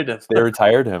defeated him. They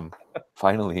retired him,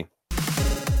 finally.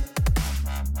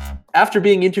 After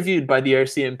being interviewed by the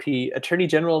RCMP, Attorney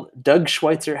General Doug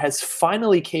Schweitzer has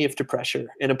finally caved to pressure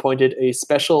and appointed a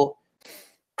special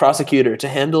prosecutor to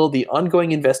handle the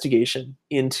ongoing investigation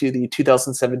into the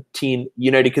 2017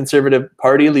 United Conservative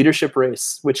Party leadership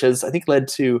race, which has, I think, led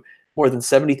to more than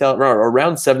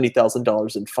around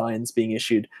 $70,000 in fines being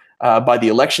issued by the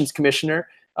Elections Commissioner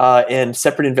and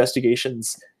separate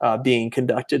investigations being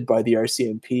conducted by the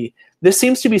RCMP. This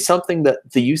seems to be something that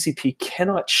the UCP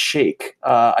cannot shake.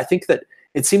 I think that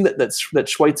it seemed that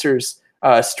Schweitzer's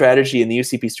strategy and the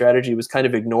UCP strategy was kind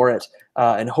of ignore it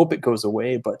and hope it goes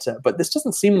away. But this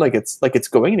doesn't seem like it's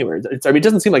going anywhere. It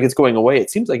doesn't seem like it's going away.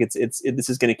 It seems like this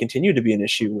is going to continue to be an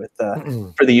issue with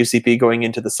for the UCP going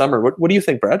into the summer. What do you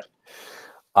think, Brad?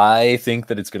 I think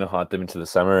that it's going to haunt them into the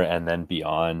summer and then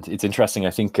beyond. It's interesting.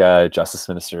 I think Justice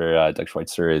Minister Doug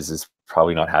Schweitzer is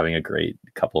probably not having a great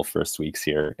couple of first weeks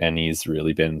here, and he's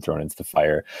really been thrown into the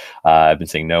fire. I've been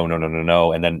saying no,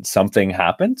 and then something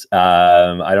happened.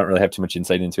 I don't really have too much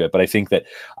insight into it, but I think that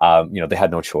they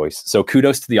had no choice. So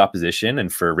kudos to the opposition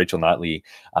and for Rachel Notley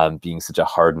being such a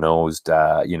hard-nosed,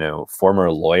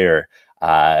 former lawyer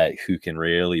who can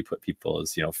really put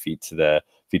people's feet to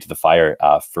the fire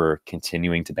for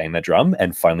continuing to bang that drum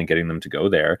and finally getting them to go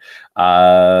there.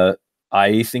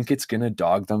 I think it's going to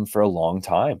dog them for a long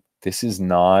time. This is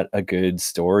not a good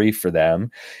story for them.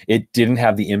 It didn't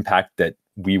have the impact that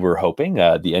we were hoping,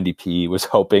 the NDP was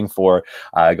hoping for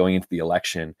going into the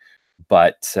election,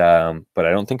 but I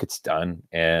don't think it's done.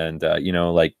 And,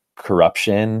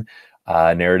 corruption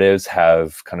narratives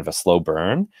have kind of a slow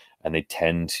burn, and they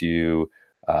tend to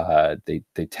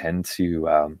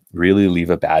really leave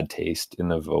a bad taste in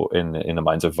the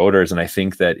minds of voters. And I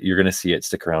think that you're going to see it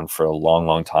stick around for a long,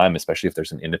 long time, especially if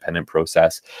there's an independent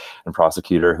process and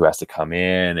prosecutor who has to come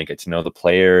in and get to know the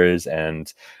players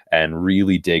and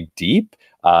really dig deep.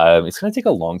 It's going to take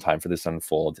a long time for this to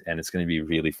unfold, and it's going to be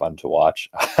really fun to watch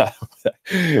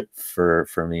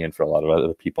for me and for a lot of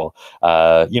other people.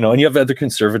 And you have other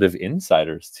conservative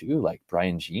insiders too, like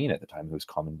Brian Jean at the time, who was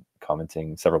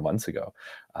commenting several months ago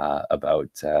about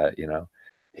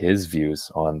his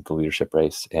views on the leadership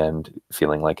race and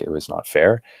feeling like it was not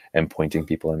fair and pointing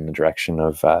people in the direction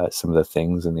of some of the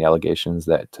things and the allegations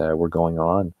that were going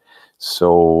on.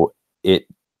 So it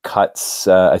cuts,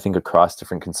 I think, across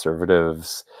different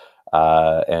conservatives,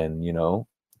 and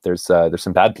there's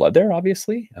some bad blood there,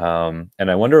 obviously, and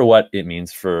I wonder what it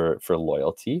means for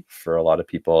loyalty for a lot of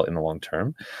people in the long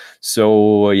term.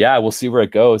 So yeah, we'll see where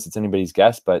it goes. It's anybody's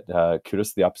guess, but kudos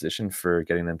to the opposition for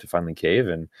getting them to finally cave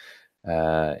and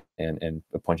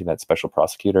appointing that special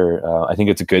prosecutor. I think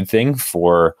it's a good thing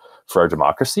for our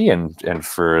democracy and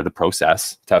for the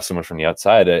process to have someone from the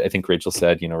outside. I think Rachel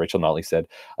Notley said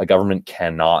a government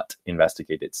cannot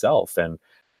investigate itself, and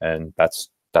that's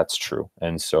true.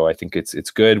 And so I think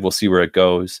it's good. We'll see where it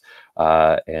goes,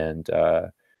 and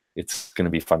it's going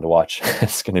to be fun to watch.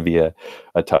 It's going to be a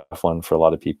tough one for a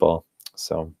lot of people.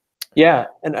 So yeah,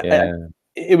 and yeah.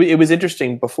 It was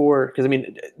interesting before, because I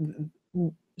mean,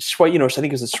 I think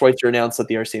it was Schweitzer announced that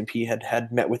the RCMP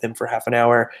had met with him for half an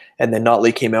hour, and then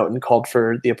Notley came out and called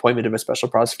for the appointment of a special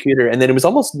prosecutor. And then it was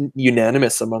almost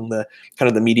unanimous among the kind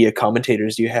of the media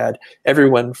commentators. You had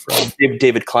everyone from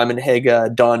David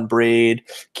Climenhaga, Don Braid,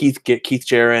 Keith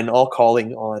Jaron, all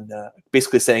calling on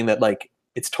basically saying that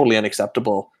it's totally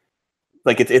unacceptable.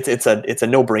 It's a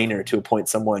no-brainer to appoint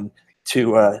someone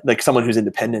to someone who's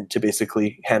independent to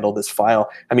basically handle this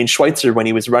file. I mean, Schweitzer, when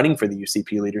he was running for the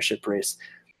UCP leadership race,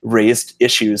 raised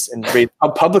issues and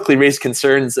publicly raised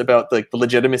concerns about the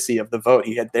legitimacy of the vote.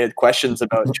 They had questions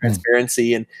about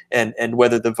transparency and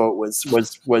whether the vote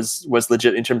was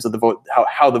legit in terms of the vote,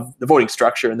 how the voting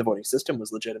structure and the voting system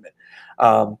was legitimate.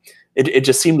 It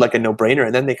just seemed like a no-brainer,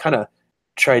 and then they kind of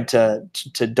tried to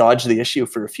dodge the issue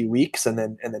for a few weeks, and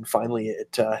then finally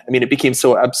it became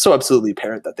so absolutely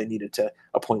apparent that they needed to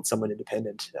appoint someone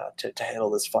independent to handle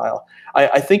this file.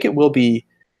 I think it will be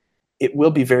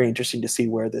very interesting to see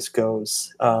where this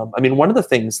goes. One of the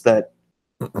things that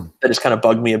has kind of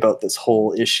bugged me about this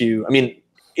whole issue,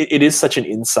 it is such an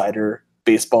insider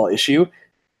baseball issue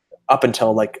up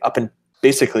until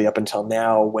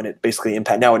now, when it basically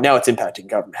now it's impacting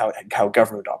government, how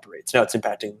government operates. Now it's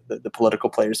impacting the political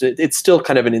players. It's still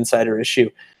kind of an insider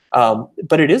issue,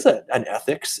 but it is an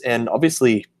ethics and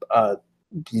obviously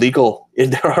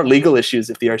there are legal issues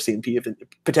if the RCMP, if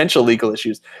potential legal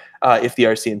issues, if the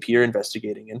RCMP are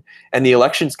investigating, and the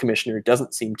elections commissioner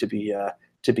doesn't seem to be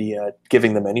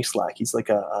giving them any slack. He's like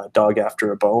a dog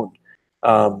after a bone.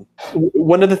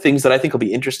 One of the things that I think will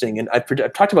be interesting, and I've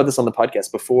talked about this on the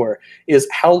podcast before, is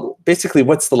how basically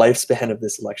what's the lifespan of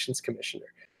this elections commissioner.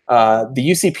 The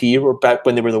UCP, were back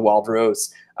when they were the Wild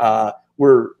Rose,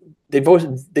 they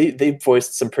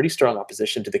voiced some pretty strong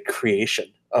opposition to the creation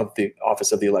of the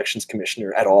office of the elections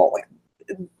commissioner at all.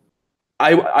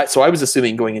 So I was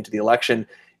assuming going into the election,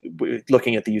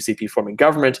 looking at the UCP forming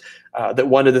government, that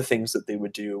one of the things that they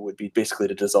would do would be basically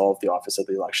to dissolve the office of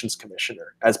the elections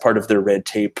commissioner as part of their red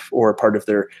tape or part of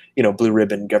their blue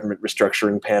ribbon government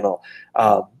restructuring panel.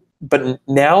 But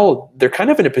now they're kind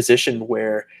of in a position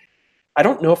where I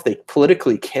don't know if they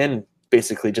politically can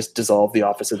basically just dissolve the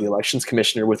office of the elections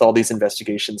commissioner with all these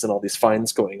investigations and all these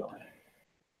fines going on.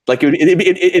 Like it would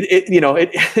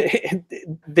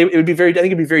be very. I think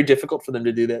it'd be very difficult for them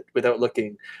to do that without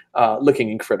looking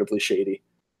incredibly shady.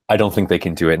 I don't think they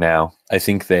can do it now. I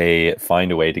think they find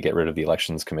a way to get rid of the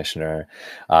elections commissioner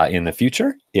in the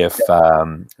future if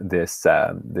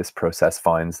this process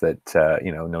finds that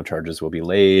no charges will be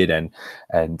laid and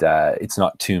it's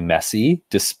not too messy,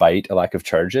 despite a lack of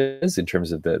charges in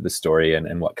terms of the story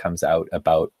and what comes out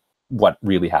about what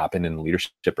really happened in the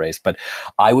leadership race. But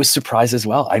I was surprised as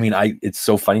well. I mean, it's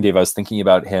so funny, Dave. I was thinking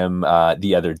about him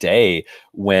the other day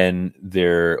when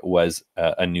there was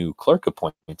a new clerk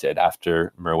appointed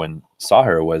after Merwin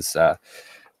Saher was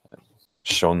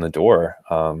shown the door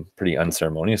pretty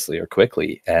unceremoniously or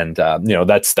quickly. And,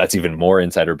 that's even more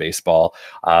insider baseball.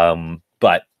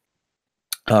 But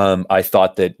I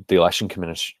thought that the election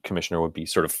commissioner would be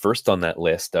sort of first on that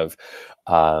list of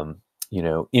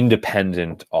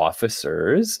independent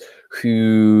officers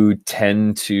who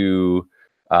tend to,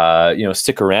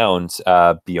 stick around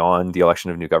beyond the election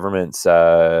of new governments.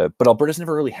 But Alberta's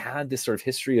never really had this sort of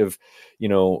history of,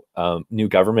 new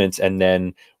governments. And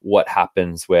then what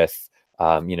happens with,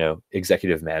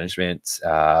 executive management,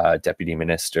 deputy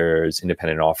ministers,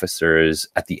 independent officers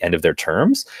at the end of their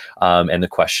terms. And the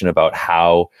question about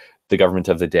how the government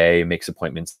of the day makes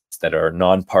appointments that are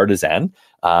nonpartisan,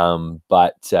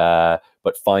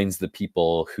 but finds the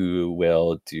people who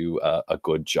will do a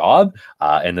good job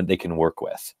and that they can work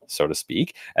with, so to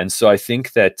speak. And so I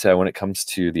think that when it comes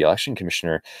to the election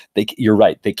commissioner, you're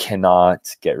right, they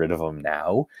cannot get rid of him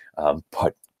now,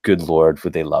 but good Lord,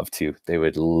 would they love to? They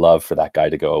would love for that guy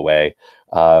to go away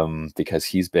because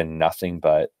he's been nothing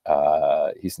but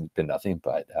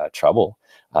trouble.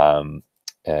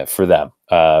 For them,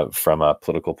 from a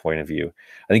political point of view.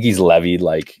 I think he's levied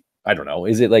I don't know,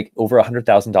 is it like over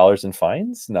 $100,000 in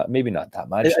fines? Maybe not that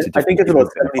much. I think it's about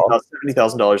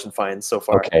 $70,000 in fines so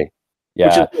far. Okay,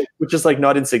 yeah, which is like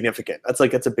not insignificant.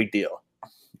 That's a big deal.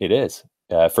 It is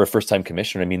for a first-time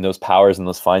commissioner. I mean, those powers and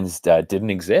those fines didn't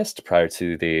exist prior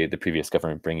to the previous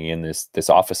government bringing in this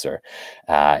officer,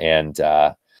 and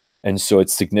so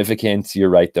it's significant.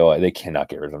 You're right, though. They cannot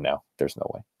get rid of him now. There's no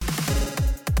way.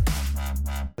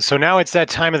 So now it's that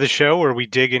time of the show where we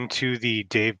dig into the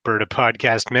Daveberta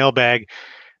Podcast mailbag.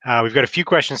 We've got a few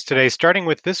questions today, starting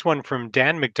with this one from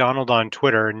Dan McDonald on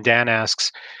Twitter. And Dan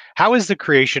asks, how is the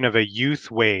creation of a youth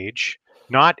wage,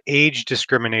 not age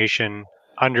discrimination,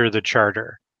 under the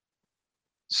Charter?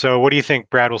 So what do you think,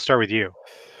 Brad? We'll start with you.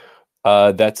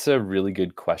 That's a really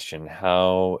good question.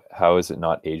 How is it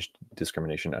not age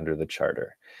discrimination under the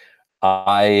Charter?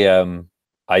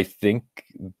 I think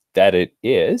that it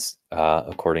is,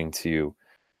 according to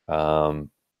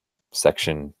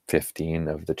Section 15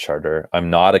 of the Charter. I'm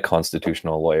not a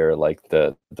constitutional lawyer like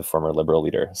the former Liberal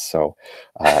leader, so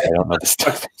I don't know the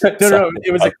stuff. No,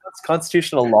 it was a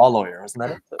constitutional law lawyer, wasn't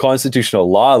that it?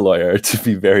 Constitutional law lawyer, to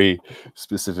be very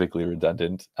specifically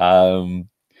redundant.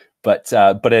 But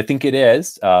I think it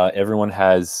is. Everyone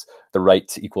has the right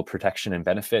to equal protection and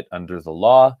benefit under the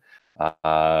law,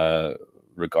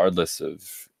 regardless of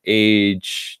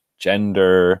age,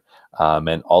 gender,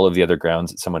 and all of the other grounds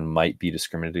that someone might be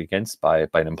discriminated against by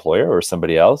an employer or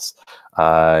somebody else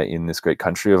in this great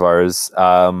country of ours.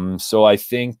 So I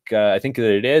think that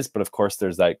it is, but of course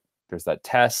there's that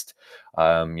test.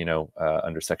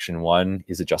 Under Section 1,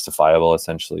 is it justifiable?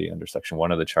 Essentially, under Section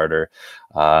 1 of the Charter,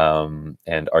 and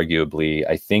arguably,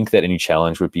 I think that any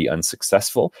challenge would be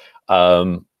unsuccessful.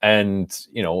 And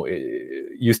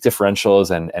youth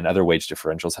differentials and other wage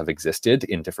differentials have existed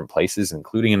in different places,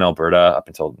 including in Alberta up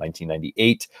until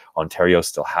 1998. Ontario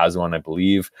still has one, I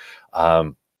believe.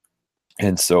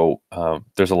 And so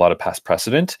there's a lot of past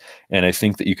precedent, and I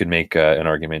think that you could make an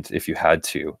argument, if you had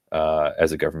to,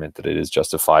 as a government, that it is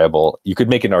justifiable. You could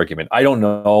make an argument. I don't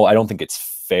know. I don't think it's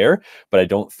fair, but I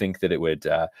don't think that it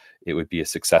would be a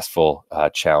successful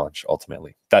challenge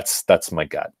ultimately. That's my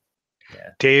gut. Yeah.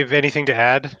 Dave, anything to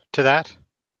add to that?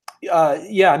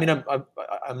 Yeah, I mean,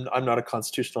 I'm not a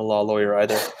constitutional law lawyer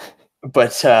either,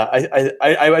 but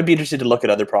I'd be interested to look at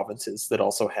other provinces that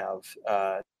also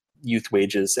have youth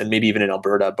wages, and maybe even in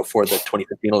Alberta before the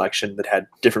 2015 election, that had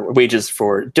different wages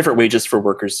for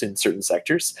workers in certain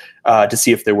sectors, to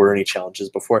see if there were any challenges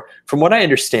before. From what I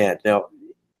understand, now,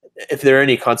 if there are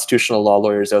any constitutional law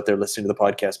lawyers out there listening to the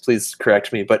podcast, please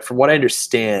correct me. But from what I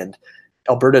understand,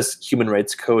 Alberta's Human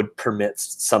Rights Code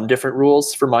permits some different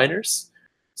rules for minors,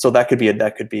 so that could be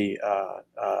a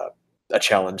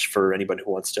challenge for anybody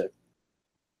who wants to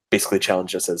basically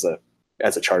challenge us as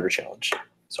a charter challenge.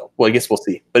 So, well, I guess we'll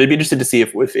see. But it'd be interesting to see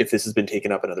if this has been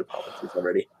taken up in other provinces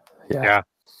already. Yeah.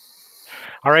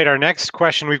 All right, our next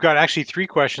question. We've got actually 3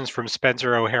 questions from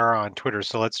Spencer O'Hara on Twitter.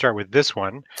 So let's start with this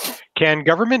one. Can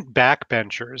government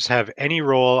backbenchers have any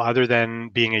role other than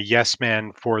being a yes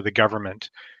man for the government?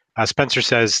 Spencer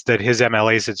says that his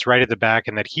MLA sits right at the back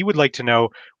and that he would like to know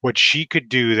what she could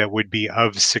do that would be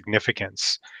of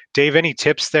significance. Dave, any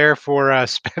tips there for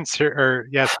Spencer's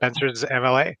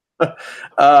MLA?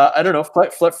 I don't know.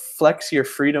 Flex your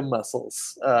freedom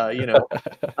muscles. I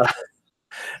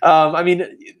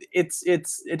mean,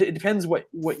 it depends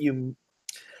what you.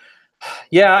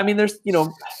 Yeah, I mean, there's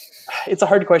it's a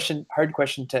hard question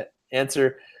to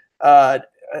answer.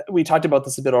 We talked about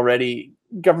this a bit already.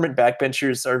 Government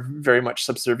backbenchers are very much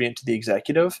subservient to the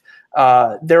executive.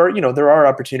 There are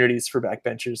opportunities for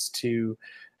backbenchers to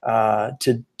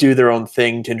do their own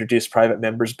thing, to introduce private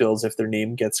members' bills if their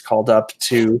name gets called up,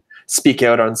 to speak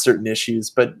out on certain issues.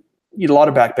 But a lot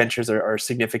of backbenchers are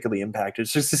significantly impacted.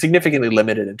 It's just significantly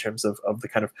limited in terms of the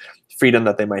kind of freedom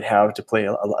that they might have to play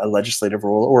a legislative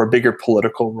role or a bigger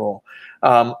political role.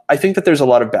 I think that there's a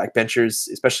lot of backbenchers,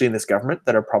 especially in this government,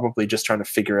 that are probably just trying to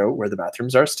figure out where the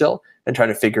bathrooms are still and trying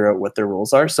to figure out what their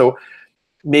roles are. So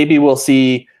maybe we'll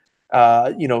see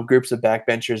groups of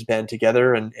backbenchers band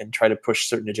together and try to push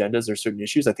certain agendas or certain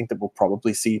issues. I think that we'll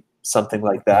probably see something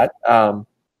like that.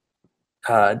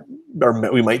 Or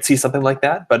we might see something like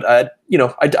that, but I'd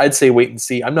say wait and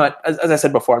see. I'm not, as I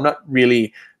said before, I'm not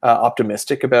really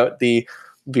optimistic about the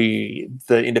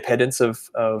independence of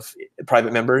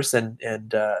private members and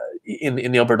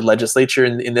in the Alberta legislature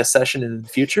in this session and in the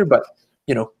future. But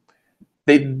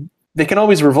they can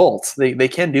always revolt. They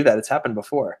can do that. It's happened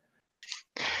before.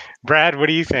 Brad, what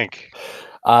do you think?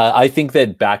 I think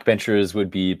that backbenchers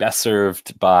would be best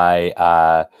served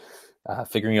by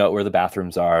figuring out where the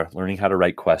bathrooms are, learning how to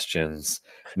write questions,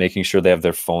 making sure they have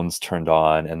their phones turned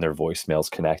on and their voicemails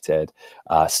connected,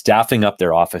 staffing up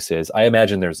their offices. I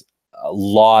imagine there's a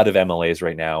lot of MLAs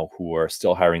right now who are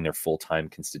still hiring their full-time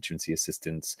constituency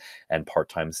assistants and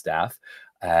part-time staff.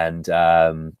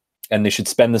 And they should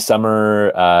spend the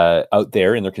summer out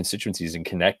there in their constituencies and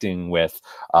connecting with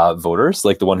voters,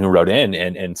 like the one who wrote in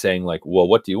and saying, like, well,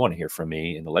 what do you want to hear from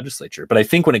me in the legislature? But I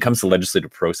think when it comes to the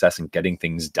legislative process and getting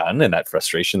things done, and that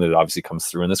frustration that obviously comes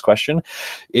through in this question,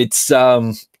 it's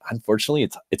unfortunately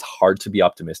it's hard to be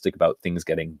optimistic about things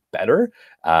getting better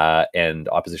and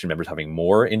opposition members having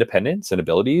more independence and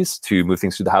abilities to move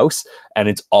things through the House. And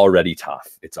it's already tough.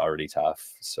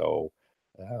 So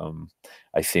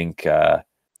I think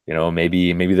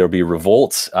maybe there'll be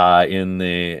revolts in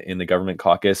the government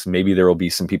caucus. Maybe there will be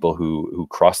some people who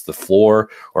cross the floor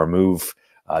or move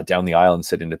down the aisle and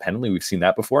sit independently. We've seen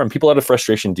that before, and people out of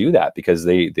frustration do that because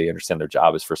they understand their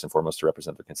job is first and foremost to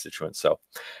represent their constituents. So,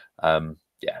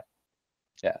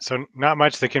 yeah. So not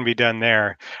much that can be done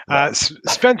there.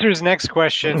 Spencer's next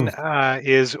question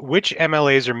is, which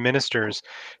MLAs or ministers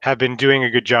have been doing a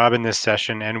good job in this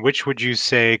session, and which would you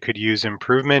say could use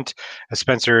improvement?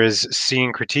 Spencer is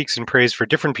seeing critiques and praise for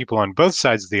different people on both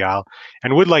sides of the aisle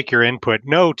and would like your input.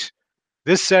 Note,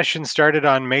 this session started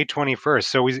on May 21st,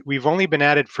 so we've only been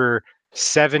at it for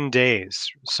 7 days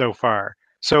so far.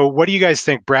 So what do you guys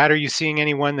think? Brad, are you seeing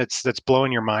anyone that's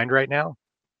blowing your mind right now?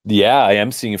 Yeah, I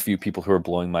am seeing a few people who are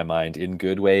blowing my mind in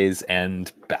good ways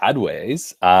and bad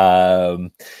ways.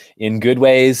 In good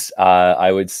ways,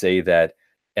 I would say that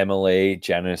MLA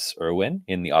Janice Irwin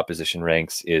in the opposition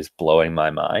ranks is blowing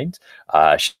my mind.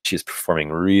 She's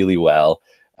performing really well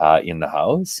in the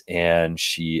House, and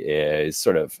she's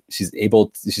been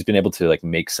able to like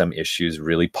make some issues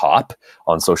really pop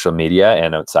on social media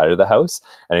and outside of the House.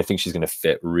 And I think she's going to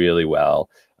fit really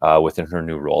well within her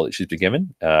new role that she's been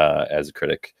given as a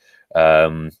critic.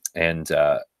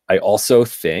 I also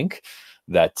think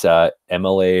that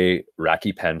MLA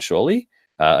Raki Pancholi,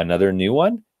 another new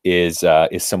one, is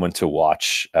someone to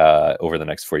watch over the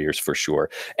next 4 years for sure.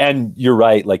 And you're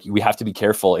right, like we have to be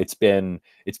careful. It's been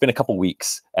a couple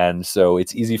weeks, and so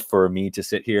it's easy for me to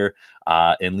sit here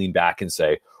and lean back and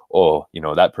say, oh,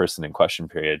 that person in question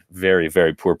period, very,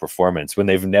 very poor performance, when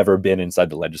they've never been inside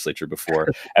the legislature before.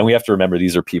 And we have to remember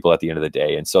these are people at the end of the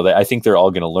day. And so I think they're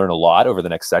all going to learn a lot over the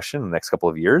next session, the next couple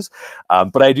of years.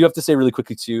 But I do have to say really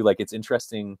quickly too, like it's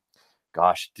interesting.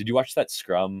 Gosh, did you watch that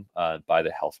scrum by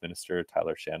the health minister,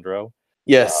 Tyler Shandro?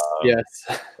 Yes, yes.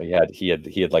 He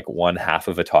had like one half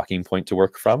of a talking point to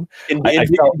work from. In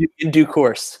due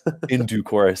course. in due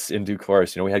course.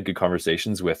 We had good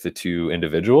conversations with the two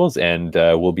individuals, and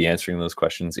we'll be answering those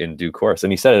questions in due course.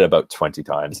 And he said it about 20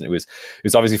 times, and it was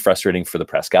obviously frustrating for the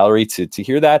press gallery to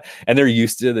hear that. And they're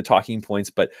used to the talking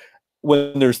points, but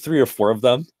when there's 3 or 4 of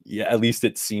them, at least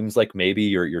it seems like maybe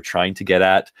you're trying to get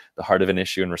at the heart of an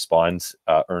issue and respond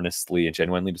earnestly and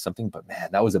genuinely to something. But man,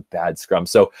 that was a bad scrum.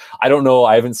 So I don't know.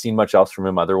 I haven't seen much else from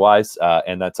him otherwise.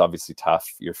 And that's obviously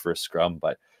tough, your first scrum,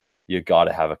 but you got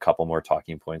to have a couple more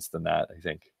talking points than that, I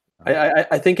think.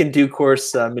 I think in due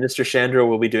course, Minister Shandro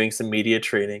will be doing some media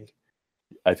training.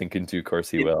 I think in due course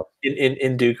he will.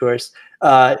 In due course.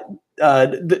 Just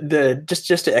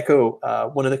to echo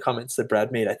one of the comments that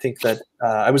Brad made, I think that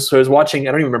I was watching.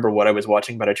 I don't even remember what I was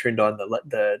watching, but I turned on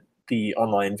the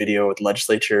online video of the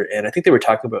legislature, and I think they were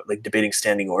talking about like debating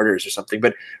standing orders or something.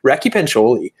 But Raki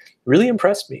Pancholi really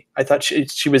impressed me. I thought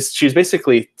she was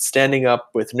basically standing up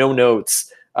with no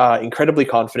notes, incredibly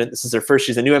confident. This is her first.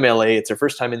 She's a new MLA. It's her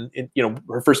first time in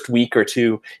her first week or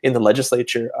two in the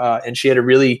legislature, and she had a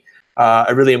really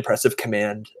impressive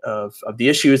command of the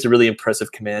issues, a really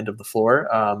impressive command of the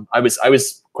floor. I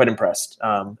was quite impressed,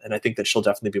 and I think that she'll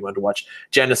definitely be one to watch.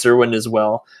 Janice Irwin as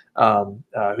well,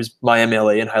 who's my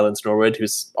MLA in Highlands Norwood,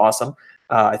 who's awesome.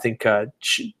 I think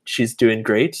she's doing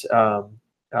great.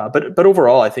 But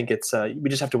overall, I think it's we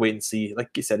just have to wait and see. Like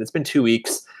you said, it's been 2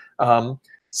 weeks.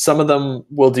 Some of them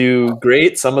will do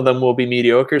great. Some of them will be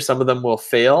mediocre. Some of them will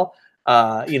fail.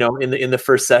 In the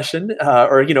first session,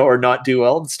 or not do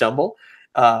well and stumble.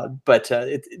 But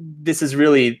this is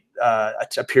really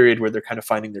a period where they're kind of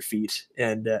finding their feet.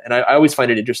 And I always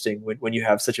find it interesting when you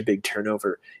have such a big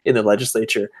turnover in the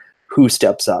legislature, who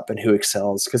steps up and who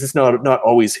excels, because it's not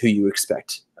always who you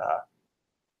expect.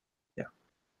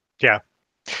 Yeah.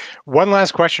 One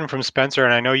last question from Spencer,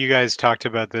 and I know you guys talked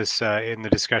about this in the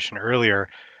discussion earlier.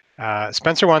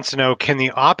 Spencer wants to know, can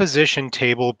the opposition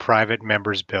table private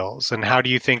members' bills? And how do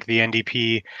you think the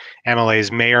NDP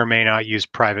MLAs may or may not use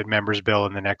private members'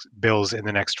 bills in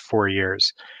the next 4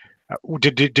 years?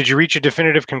 Did you reach a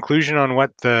definitive conclusion on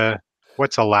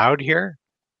what's allowed here?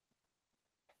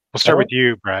 We'll start with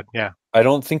you, Brad. Yeah. I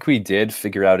don't think we did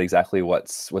figure out exactly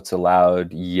what's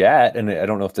allowed yet, and I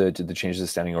don't know if the changes to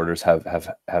standing orders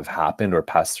have happened or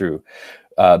passed through.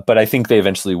 But I think they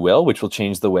eventually will, which will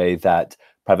change the way that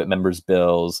private members'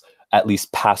 bills at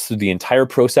least pass through the entire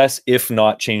process, if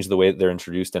not change the way that they're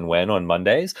introduced and when on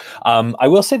Mondays. I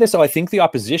will say this, though, I think the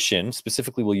opposition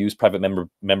specifically will use private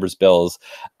members' bills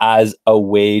as a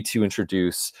way to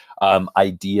introduce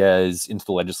ideas into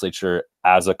the legislature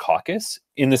as a caucus,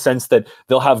 in the sense that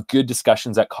they'll have good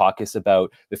discussions at caucus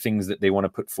about the things that they want to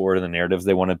put forward and the narratives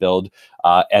they want to build,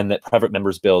 and that private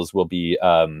members' bills will be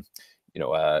a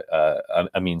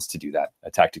means to do that, a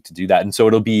tactic to do that. And so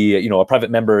it'll be, a private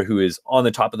member who is on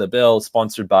the top of the bill,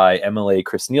 sponsored by MLA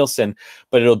Chris Nielsen,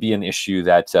 but it'll be an issue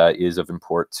that is of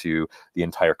import to the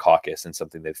entire caucus and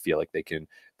something they feel like they can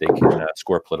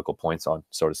score political points on,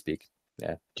 so to speak.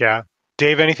 Yeah.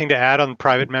 Dave, anything to add on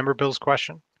private member bills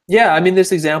question? Yeah, I mean,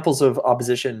 there's examples of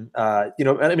opposition. A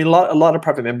lot of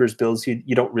private members' bills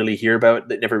you don't really hear about.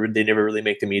 They never really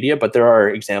make the media, but there are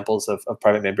examples of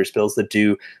private members' bills that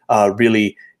do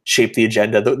really shape the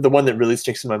agenda. The one that really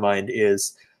sticks in my mind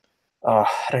is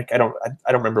I don't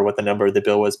remember what the number of the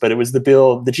bill was, but it was the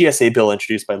GSA bill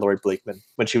introduced by Lori Blakeman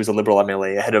when she was a Liberal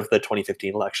MLA ahead of the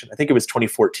 2015 election. I think it was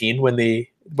 2014 when they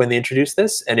introduced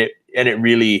this, and it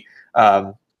really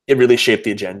shaped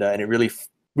the agenda, and it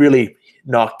really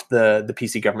knocked the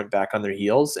PC government back on their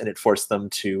heels, and it forced them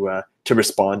to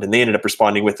respond. And they ended up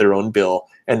responding with their own bill,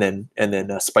 and then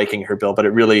spiking her bill. But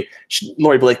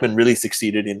Lori Blakeman really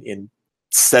succeeded in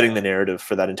setting the narrative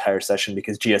for that entire session,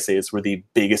 because GSAs were the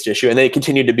biggest issue, and they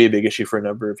continued to be a big issue for a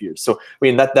number of years. So I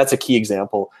mean, that's a key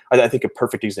example. I think a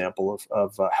perfect example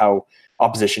of how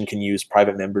opposition can use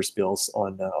private members' bills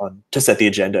to set the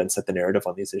agenda and set the narrative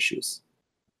on these issues.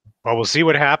 Well, we'll see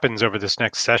what happens over this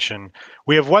next session.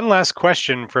 We have one last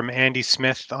question from Andy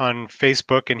Smith on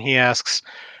Facebook, and he asks,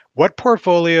 What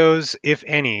portfolios, if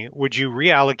any, would you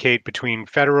reallocate between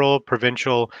federal,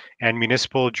 provincial, and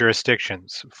municipal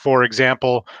jurisdictions? For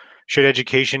example, should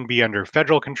education be under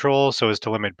federal control so as to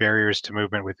limit barriers to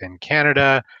movement within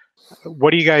Canada?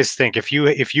 What do you guys think? If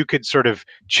you could sort of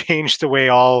change the way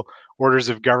all orders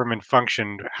of government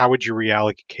functioned, how would you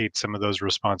reallocate some of those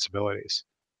responsibilities?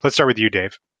 Let's start with you,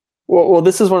 Dave. Well,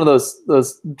 this is one of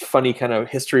those funny kind of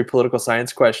history, political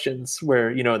science questions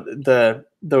where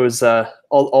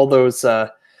all those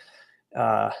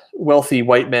wealthy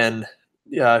white men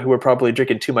who were probably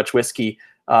drinking too much whiskey,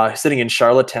 sitting in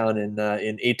Charlottetown in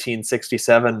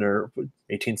 1867 or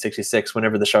 1866,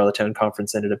 whenever the Charlottetown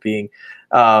Conference ended up being.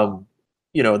 What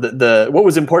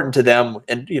was important to them,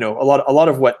 and a lot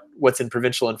of what's in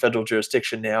provincial and federal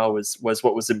jurisdiction now was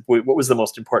what was the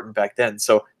most important back then.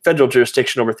 So federal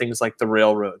jurisdiction over things like the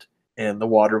railroad and the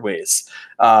waterways,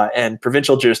 and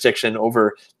provincial jurisdiction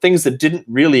over things that didn't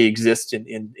really exist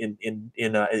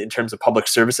in terms of public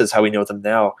services, how we know them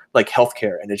now, like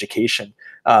healthcare and education,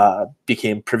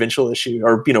 became provincial issue,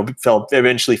 or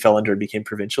eventually fell under and became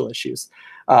provincial issues.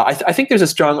 I think there's a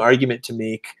strong argument to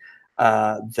make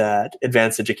that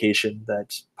advanced education,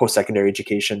 that post-secondary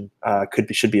education,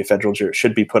 should be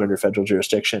put under federal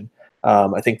jurisdiction.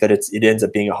 I think that it ends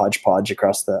up being a hodgepodge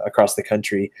across the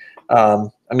country. I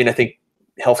think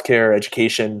healthcare,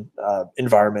 education,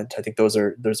 environment. I think those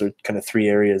are kind of three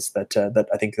areas that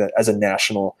I think that as a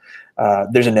national,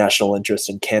 there's a national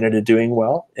interest in Canada doing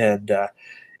well, and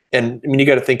you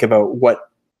got to think about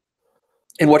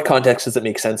in what context does it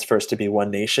make sense for us to be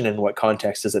one nation? And what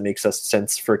context does it make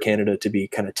sense for Canada to be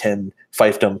kind of 10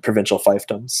 provincial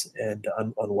fiefdoms, and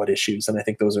on what issues? And I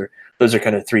think those are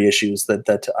kind of three issues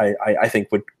that I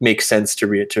think would make sense to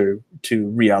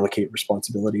reallocate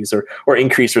responsibilities or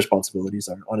increase responsibilities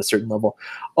on a certain level.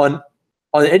 On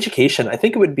education, I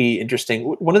think it would be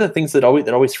interesting. One of the things that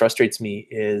always frustrates me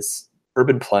is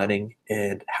urban planning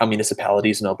and how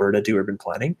municipalities in Alberta do urban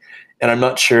planning. And I'm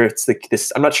not sure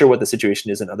I'm not sure what the situation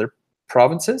is in other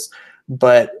provinces,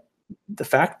 but the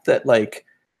fact that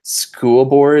school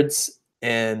boards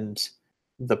and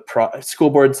school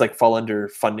boards fall under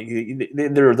funding,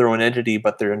 they're their own entity,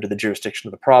 but they're under the jurisdiction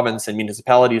of the province, and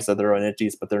municipalities are their own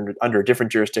entities, but they're under a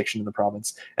different jurisdiction in the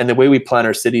province. And the way we plan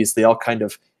our cities, they all kind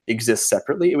of exist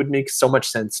separately. It would make so much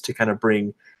sense to kind of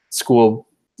bring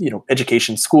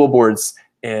education, school boards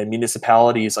and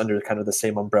municipalities under kind of the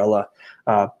same umbrella,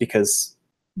 because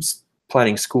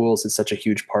planning schools is such a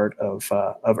huge part of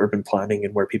urban planning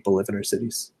and where people live in our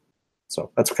cities. So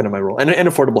that's kind of my role, and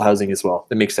affordable housing as well.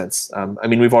 That makes sense.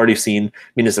 We've already seen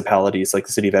municipalities like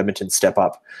the city of Edmonton step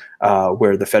up,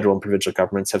 where the federal and provincial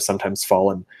governments have sometimes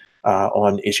fallen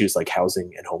on issues like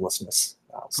housing and homelessness.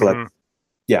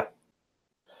 Yeah.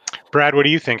 Brad, what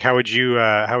do you think? How would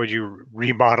you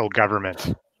remodel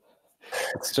government?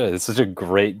 It's such a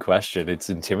great question. It's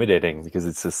intimidating because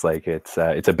it's just it's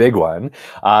a big one.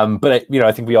 But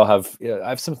I think we all have. I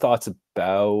have some thoughts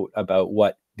about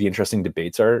what the interesting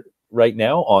debates are right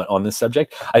now on this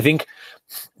subject. I think,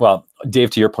 well,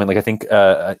 Dave, to your point, I think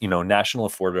national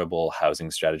affordable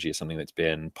housing strategy is something that's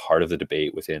been part of the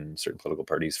debate within certain political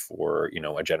parties for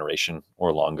a generation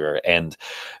or longer, and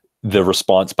the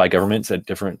response by governments at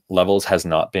different levels has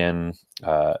not been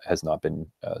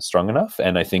strong enough.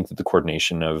 And I think that the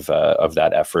coordination of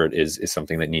that effort is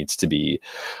something that needs to be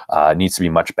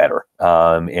much better,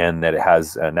 and that it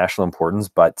has national importance.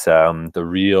 But the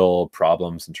real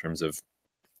problems in terms of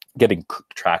getting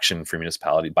traction for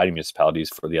municipalities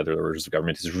for the other orders of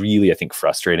government is really, I think,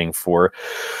 frustrating for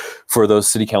those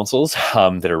city councils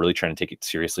that are really trying to take it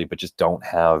seriously, but just don't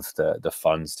have the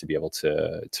funds to be able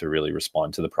to really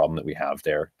respond to the problem that we have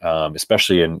there,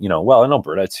 especially in in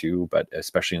Alberta too, but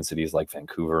especially in cities like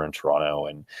Vancouver and Toronto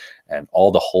and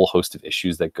all the whole host of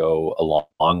issues that go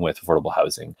along with affordable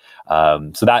housing.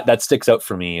 So that sticks out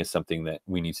for me as something that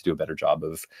we need to do a better job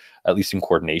of, at least in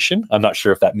coordination. I'm not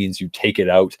sure if that means you take it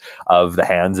out of the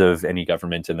hands of any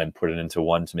government and then put it into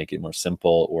one to make it more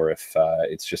simple, or if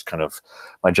it's just kind of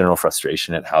my general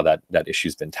frustration at how that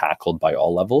issue's been tackled by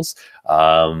all levels.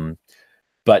 On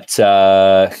this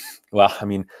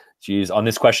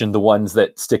question, the ones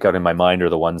that stick out in my mind are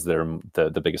the ones that are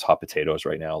the biggest hot potatoes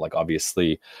right now.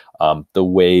 Obviously, the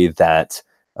way that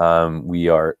we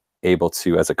are able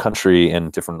to, as a country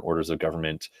and different orders of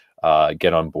government,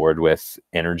 get on board with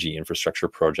energy infrastructure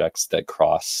projects that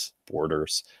cross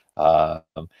borders.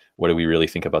 What do we really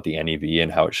think about the NEB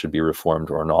and how it should be reformed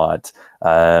or not,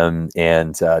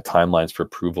 and timelines for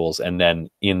approvals, and then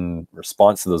in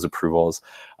response to those approvals,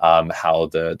 how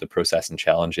the process and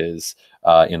challenges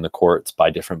in the courts by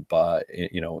different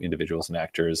individuals and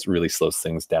actors really slows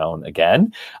things down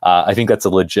again. I think that's a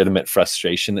legitimate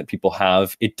frustration that people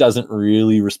have. It doesn't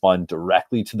really respond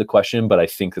directly to the question, but I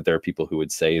think that there are people who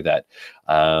would say that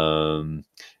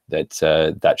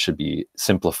that should be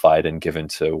simplified and given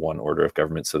to one order of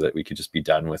government so that we could just be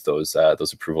done with those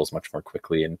approvals much more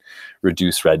quickly and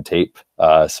reduce red tape,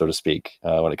 so to speak,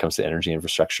 when it comes to energy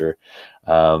infrastructure,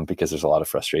 because there's a lot of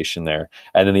frustration there.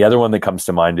 And then the other one that comes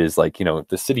to mind is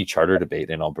the city charter debate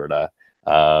in Alberta,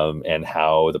 and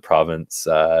how the province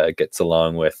gets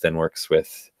along with and works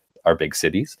with our big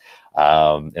cities,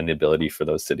 and the ability for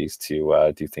those cities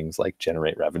to do things like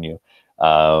generate revenue.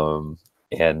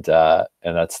 And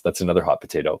that's another hot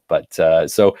potato. But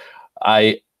so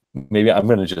I'm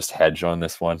going to just hedge on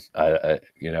this one,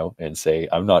 and say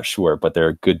I'm not sure, but there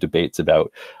are good debates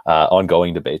about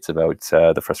ongoing debates about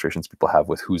the frustrations people have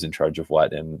with who's in charge of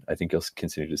what, and I think you'll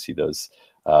continue to see those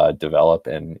develop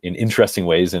and in interesting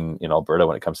ways in Alberta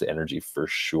when it comes to energy for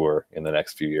sure in the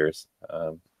next few years.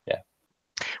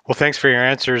 Well, thanks for your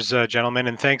answers, gentlemen,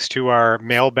 and thanks to our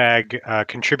mailbag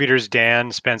contributors,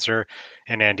 Dan, Spencer,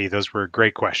 and Andy. Those were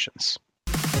great questions.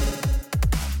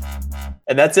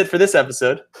 And that's it for this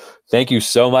episode. Thank you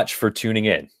so much for tuning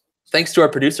in. Thanks to our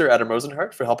producer, Adam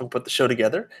Rosenhart, for helping put the show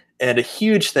together. And a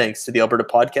huge thanks to the Alberta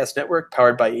Podcast Network,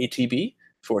 powered by ATB,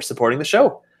 for supporting the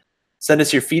show. Send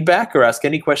us your feedback or ask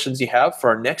any questions you have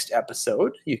for our next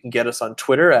episode. You can get us on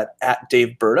Twitter at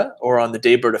Daveberta or on the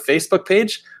Daveberta Facebook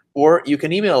page, or you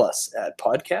can email us at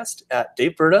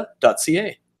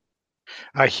podcast@daveberta.ca.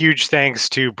 A huge thanks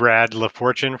to Brad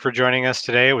Lafortune for joining us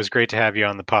today. It was great to have you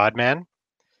on the pod, man.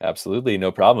 Absolutely. No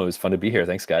problem. It was fun to be here.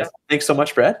 Thanks, guys. Yeah, thanks so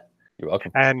much, Brad. You're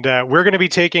welcome. And we're going to be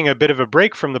taking a bit of a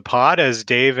break from the pod as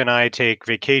Dave and I take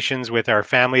vacations with our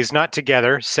families, not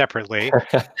together, separately.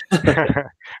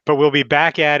 But we'll be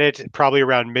back at it probably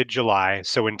around mid-July.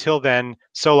 So until then,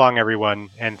 so long, everyone,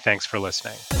 and thanks for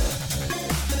listening.